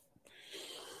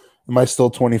 Am I still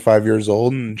 25 years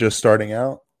old and just starting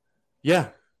out? Yeah.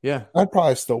 I'd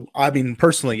probably still,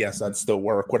 personally, yes, I'd still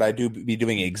work. Would I be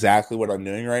doing exactly what I'm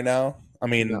doing right now?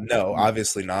 No,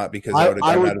 obviously not, because I would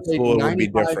have gotten out of school. It would be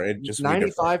different.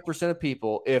 95% of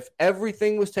people, if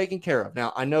everything was taken care of.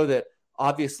 Now, I know that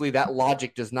obviously that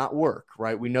logic does not work,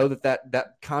 right? We know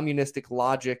that communistic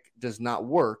logic does not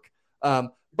work.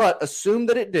 But assume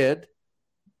that it did.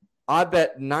 I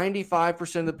bet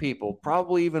 95% of the people,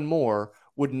 probably even more,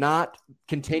 would not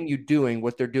continue doing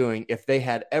what they're doing if they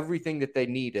had everything that they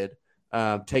needed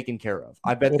taken care of.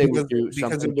 I bet they would do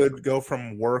something. Because it would go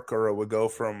from work, or it would go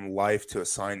from life to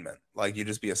assignment. Like, you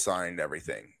just be assigned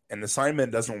everything. And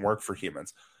assignment doesn't work for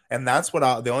humans. And that's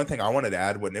the only thing I wanted to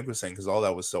add what Nick was saying, because all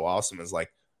that was so awesome, is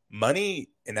like, money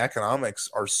and economics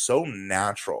are so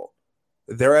natural.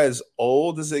 They're as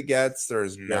old as it gets. They're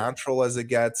as natural as it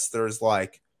gets. There's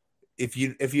like, if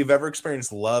you've ever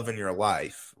experienced love in your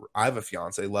life, I have a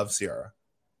fiance, love Sierra.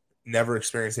 Never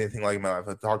experienced anything like it in my life.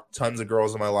 I've talked to tons of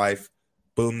girls in my life.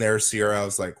 Boom, there's Sierra. I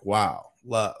was like, wow,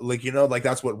 love. Like,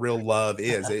 that's what real love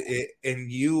is.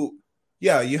 You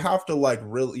have to you have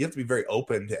to be very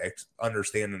open to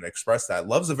understand and express that.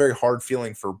 Love's a very hard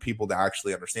feeling for people to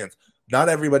actually understand. Not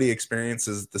everybody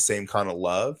experiences the same kind of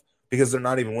love, because they're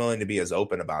not even willing to be as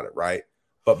open about it, right?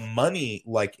 But money,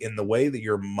 like, in the way that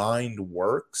your mind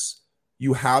works,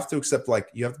 you have to accept,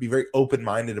 you have to be very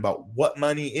open-minded about what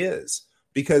money is.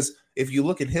 Because if you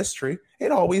look at history,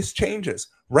 it always changes.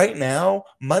 Right now,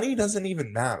 money doesn't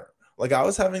even matter. Like, I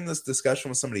was having this discussion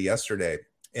with somebody yesterday,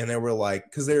 and they were like,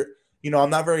 because I'm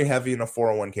not very heavy in a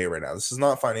 401k right now. This is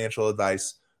not financial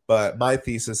advice, but my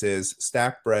thesis is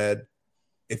stack bread.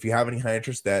 If you have any high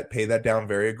interest debt, pay that down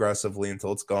very aggressively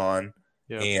until it's gone,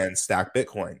 and stack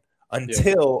Bitcoin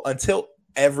until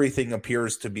everything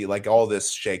appears to be like all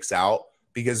this shakes out.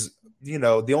 Because,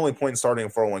 the only point in starting a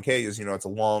 401k is, it's a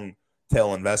long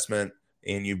tail investment,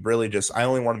 and you really I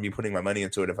only want to be putting my money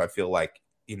into it if I feel like,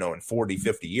 in 40,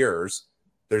 50 years,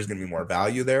 there's going to be more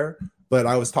value there. But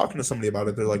I was talking to somebody about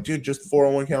it. They're like, dude, just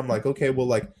 401k. I'm like, okay, well,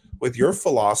 like, with your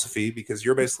philosophy, because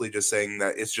you're basically just saying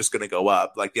that it's just going to go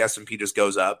up, like the S&P just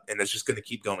goes up and it's just going to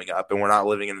keep going up, and we're not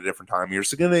living in a different time. You're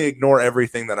just going to ignore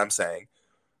everything that I'm saying.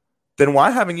 Then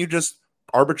why haven't you just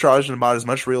arbitraged and bought as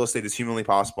much real estate as humanly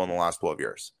possible in the last 12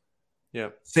 years? Yeah.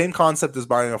 Same concept as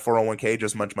buying a 401k,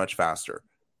 just much, much faster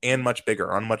and much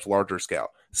bigger on a much larger scale.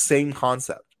 Same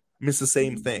concept. It's the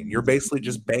same thing. You're basically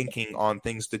just banking on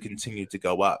things to continue to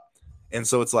go up. And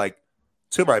so it's like,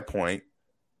 to my point,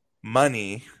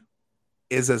 money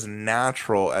is as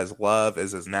natural as love,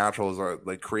 is as natural as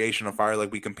like creation of fire.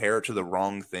 Like, we compare it to the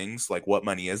wrong things, like what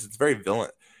money is. It's very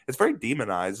villain. It's very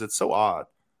demonized. It's so odd.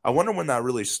 I wonder when that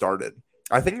really started.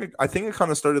 I think it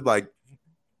kind of started, like,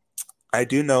 I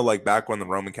do know, like, back when the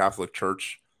Roman Catholic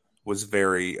Church was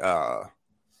very, when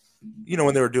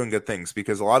they were doing good things,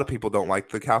 because a lot of people don't like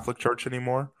the Catholic Church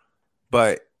anymore,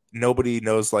 but nobody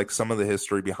knows, like, some of the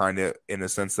history behind it, in a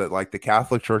sense that, like, the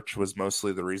Catholic Church was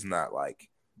mostly the reason that, like,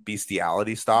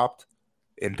 bestiality stopped.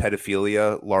 in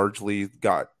pedophilia largely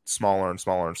got smaller and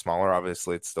smaller and smaller.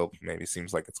 Obviously, it still maybe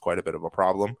seems like it's quite a bit of a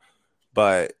problem.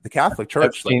 But the Catholic Church,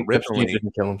 Epstein originally,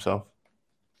 didn't kill himself.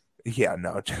 yeah,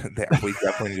 no, we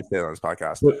definitely need to say that on this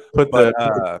podcast. Put But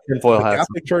the tinfoil the hats.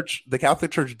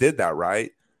 Catholic Church did that,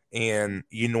 right? And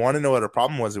you want to know what a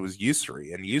problem was? It was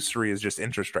usury, and usury is just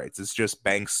interest rates. It's just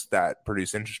banks that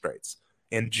produce interest rates.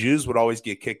 And Jews would always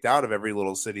get kicked out of every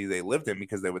little city they lived in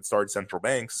because they would start central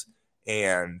banks,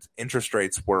 and interest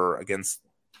rates were against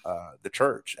the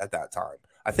church at that time.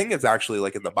 I think it's actually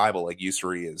like in the Bible, like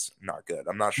usury is not good.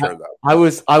 I'm not sure though. I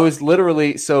was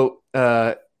literally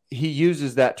he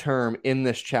uses that term in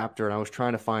this chapter, and I was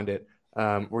trying to find it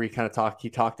where he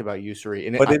talked about usury.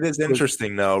 And it is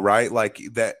interesting though, right? Like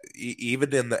that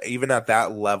even at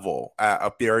that level, at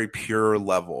a very pure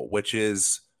level, which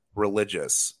is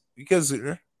religious, because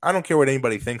I don't care what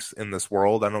anybody thinks in this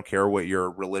world. I don't care what your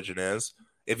religion is.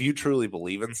 If you truly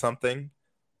believe in something,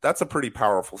 that's a pretty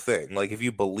powerful thing. Like if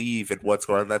you believe in what's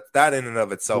going on, that in and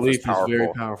of itself is powerful.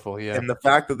 Very powerful, yeah. And the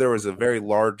fact that there was a very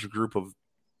large group of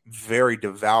very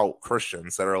devout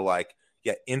Christians that are like,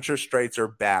 yeah, interest rates are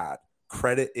bad.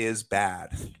 Credit is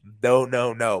bad.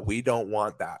 No. We don't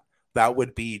want that. That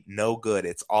would be no good.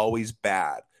 It's always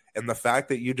bad. And the fact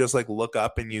that you just like look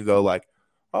up and you go like,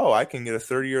 oh, I can get a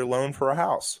 30-year loan for a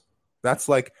house. That's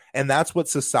like, and that's what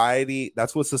society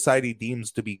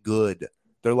deems to be good.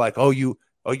 They're like, oh, you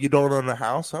don't own a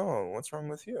house? Oh, what's wrong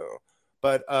with you?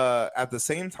 But at the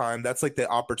same time, that's like the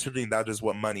opportunity. That is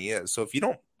what money is. So if you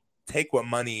don't take what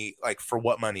money, like for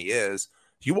what money is,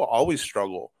 you will always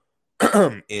struggle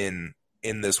in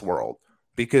this world.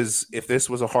 Because if this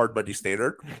was a hard money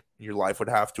standard, your life would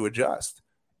have to adjust.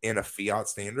 In a fiat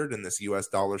standard, in this US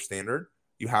dollar standard,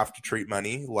 you have to treat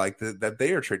money like that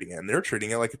they are treating it. And they're treating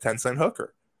it like a 10-cent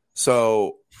hooker.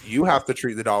 So you have to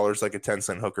treat the dollars like a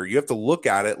 10-cent hooker. You have to look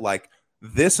at it like,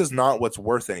 this is not what's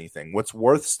worth anything. What's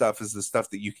worth stuff is the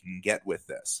stuff that you can get with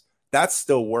this. That's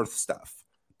still worth stuff.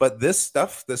 But this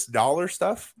stuff, this dollar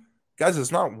stuff, guys,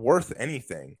 it's not worth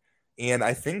anything. And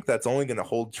I think that's only going to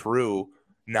hold true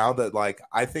now that, like,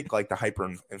 I think like the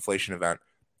hyperinflation event,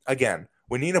 again,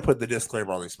 we need to put the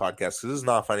disclaimer on these podcasts because this is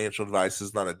not financial advice. This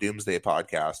is not a doomsday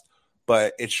podcast.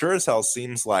 But it sure as hell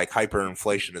seems like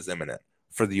hyperinflation is imminent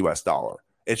for the US dollar.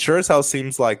 It sure as hell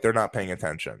seems like they're not paying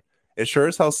attention. It sure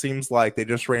as hell seems like they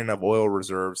just ran out of oil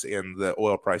reserves and the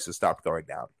oil prices stopped going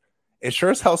down. It sure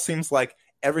as hell seems like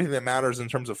everything that matters in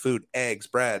terms of food, eggs,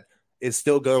 bread, is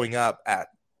still going up at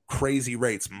crazy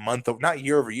rates not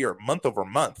year over year, month over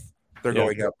month. They're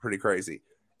going up pretty crazy.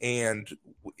 And,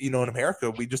 in America,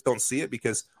 we just don't see it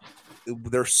because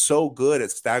they're so good at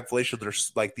stagflation.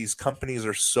 There's like these companies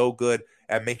are so good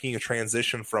at making a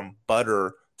transition from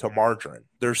butter to margarine.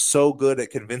 They're so good at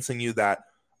convincing you that,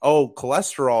 oh,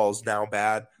 cholesterol is now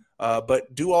bad,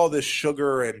 but do all this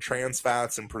sugar and trans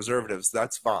fats and preservatives.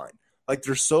 That's fine. Like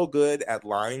they're so good at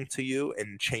lying to you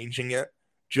and changing it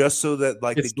just so that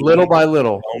like it's little by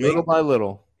little,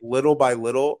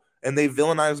 and they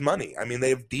villainize money. I mean,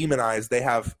 they have demonized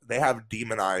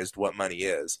what money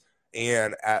is.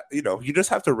 And you just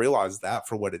have to realize that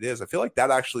for what it is. I feel like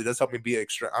that actually does help me be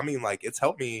it's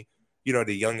helped me, at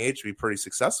a young age to be pretty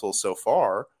successful so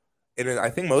far. And I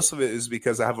think most of it is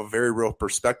because I have a very real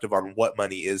perspective on what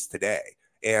money is today.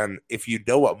 And if you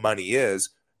know what money is,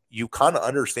 you kind of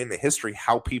understand the history,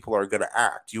 how people are going to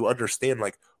act. You understand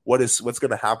like what's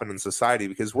going to happen in society,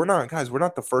 because we're not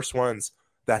the first ones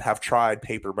that have tried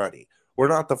paper money. We're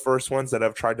not the first ones that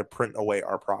have tried to print away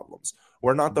our problems.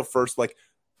 We're not the first, like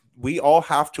we all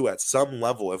have to at some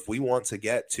level, if we want to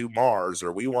get to Mars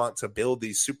or we want to build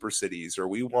these super cities or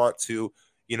we want to,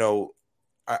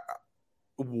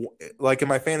 like in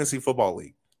my fantasy football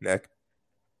league, Nick,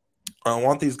 I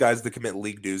want these guys to commit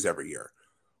league dues every year.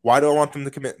 Why do I want them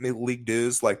to commit league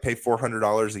dues? Like pay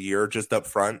 $400 a year just up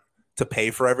front to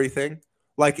pay for everything.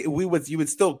 Like you would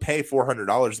still pay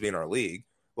 $400 to be in our league,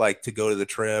 like to go to the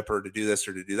trip or to do this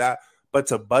or to do that, but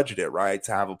to budget it, right?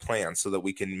 To have a plan so that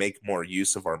we can make more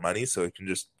use of our money so it can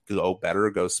just go better,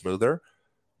 go smoother.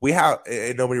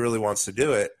 And nobody really wants to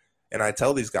do it. And I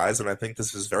tell these guys, and I think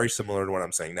this is very similar to what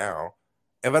I'm saying now,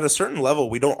 if at a certain level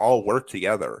we don't all work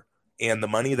together and the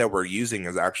money that we're using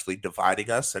is actually dividing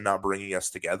us and not bringing us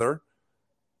together,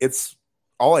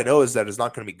 all I know is that it's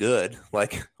not going to be good.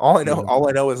 Like all I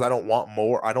know is I don't want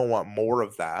more. I don't want more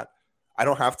of that. I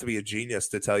don't have to be a genius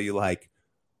to tell you like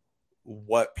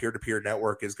what peer-to-peer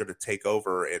network is going to take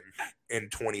over in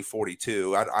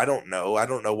 2042. I don't know. I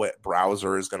don't know what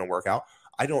browser is going to work out.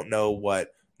 I don't know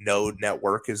what node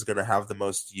network is going to have the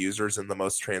most users and the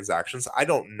most transactions. I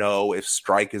don't know if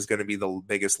Strike is going to be the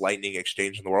biggest Lightning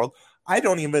exchange in the world. I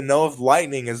don't even know if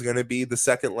Lightning is going to be the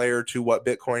second layer to what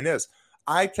Bitcoin is.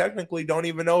 I technically don't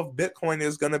even know if Bitcoin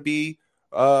is going to be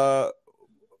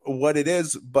what it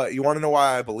is, but you want to know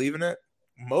why I believe in it?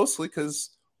 Mostly because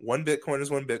one Bitcoin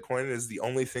is one Bitcoin is the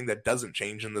only thing that doesn't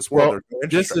change in this world. Well,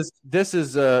 this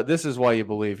is why you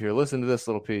believe here. Listen to this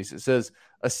little piece. It says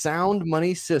a sound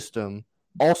money system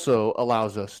also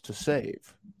allows us to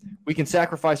save. We can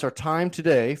sacrifice our time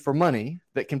today for money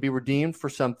that can be redeemed for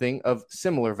something of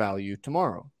similar value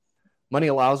tomorrow. Money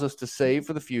allows us to save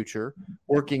for the future,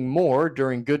 working more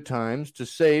during good times to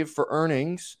save for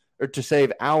earnings or to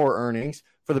save our earnings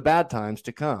for the bad times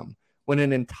to come. When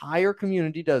an entire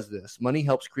community does this, money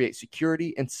helps create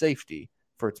security and safety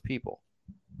for its people.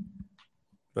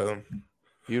 Boom.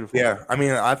 Beautiful. Yeah. I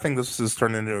mean, I think this has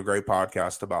turned into a great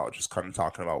podcast about just kind of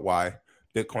talking about why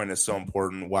Bitcoin is so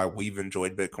important, why we've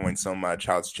enjoyed Bitcoin so much,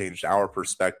 how it's changed our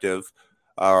perspective.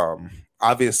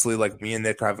 Obviously, like me and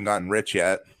Nick haven't gotten rich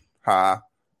yet,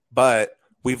 but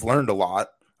we've learned a lot.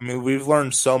 I mean, we've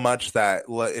learned so much that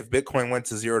if Bitcoin went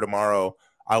to zero tomorrow,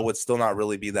 I would still not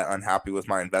really be that unhappy with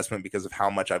my investment because of how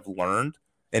much I've learned,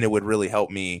 and it would really help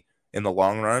me in the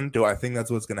long run. Do I think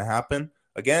that's what's going to happen?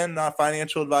 Again, not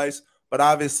financial advice, but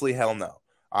obviously, hell no.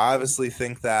 I obviously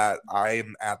think that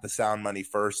I'm at the sound money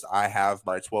first. I have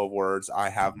my 12 words. I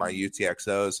have my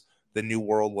UTXOs. The new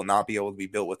world will not be able to be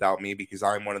built without me because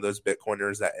I'm one of those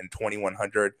Bitcoiners that in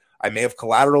 2100, I may have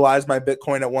collateralized my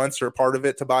Bitcoin at once or part of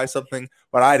it to buy something,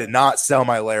 but I did not sell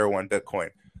my layer one Bitcoin.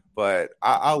 But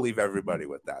I'll leave everybody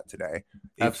with that today.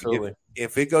 Absolutely.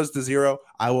 If it goes to zero,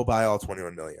 I will buy all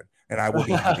 21 million and I will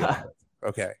be happy.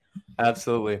 Okay.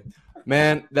 Absolutely.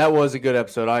 Man, that was a good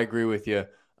episode. I agree with you.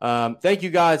 Thank you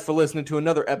guys for listening to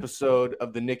another episode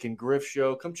of the Nick and Griff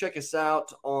Show. Come check us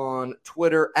out on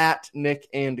Twitter at Nick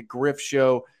and Griff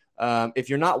Show. If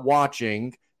you're not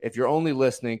watching, if you're only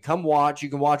listening, come watch. You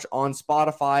can watch on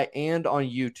Spotify and on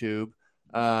YouTube.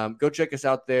 Go check us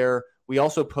out there. We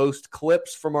also post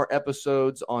clips from our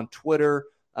episodes on Twitter.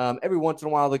 Every once in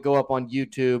a while, they go up on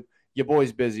YouTube. Your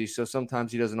boy's busy, so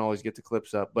sometimes he doesn't always get the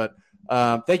clips up. But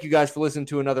thank you guys for listening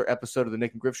to another episode of the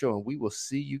Nick and Griff Show, and we will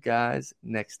see you guys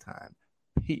next time.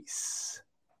 Peace.